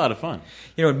 Yeah. It's a lot of fun.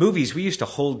 In movies, we used to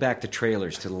hold back the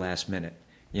trailers to the last minute.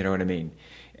 You know what I mean?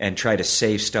 And try to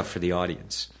save stuff for the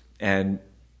audience. And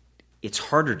it's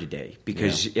harder today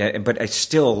because, but I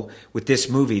still, with this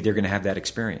movie, they're going to have that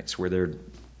experience where they're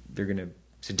going to,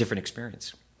 it's a different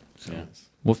experience. So. Yeah.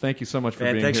 Well, thank you so much for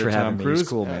Man, being thanks here, for Tom having me. It Cruise. was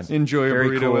cool, man. Enjoy your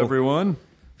Very burrito, cool. everyone.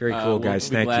 Very cool, guys. We'll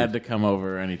be Thank glad you. to come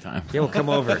over anytime. Yeah, we'll come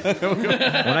over.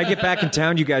 When I get back in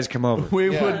town, you guys come over. We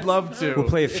would love to. We'll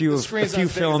play a few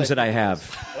films that I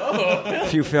have. A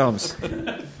few films.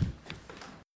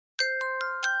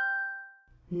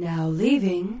 Now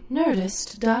leaving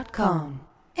Nerdist.com.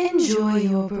 Enjoy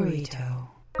your burrito.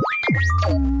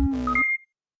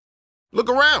 Look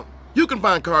around. You can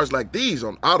find cars like these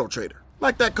on AutoTrader,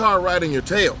 like that car riding your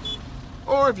tail.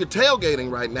 Or if you're tailgating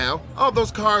right now, all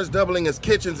those cars doubling as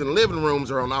kitchens and living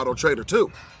rooms are on AutoTrader too.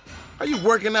 Are you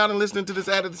working out and listening to this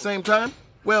ad at the same time?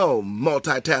 Well,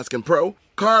 multitasking pro,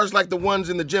 cars like the ones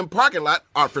in the gym parking lot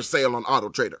are for sale on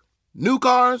AutoTrader. New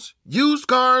cars, used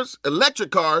cars,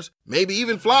 electric cars, maybe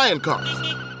even flying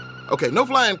cars. Okay, no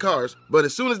flying cars, but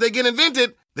as soon as they get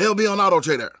invented, they'll be on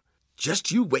AutoTrader.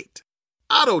 Just you wait.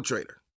 AutoTrader.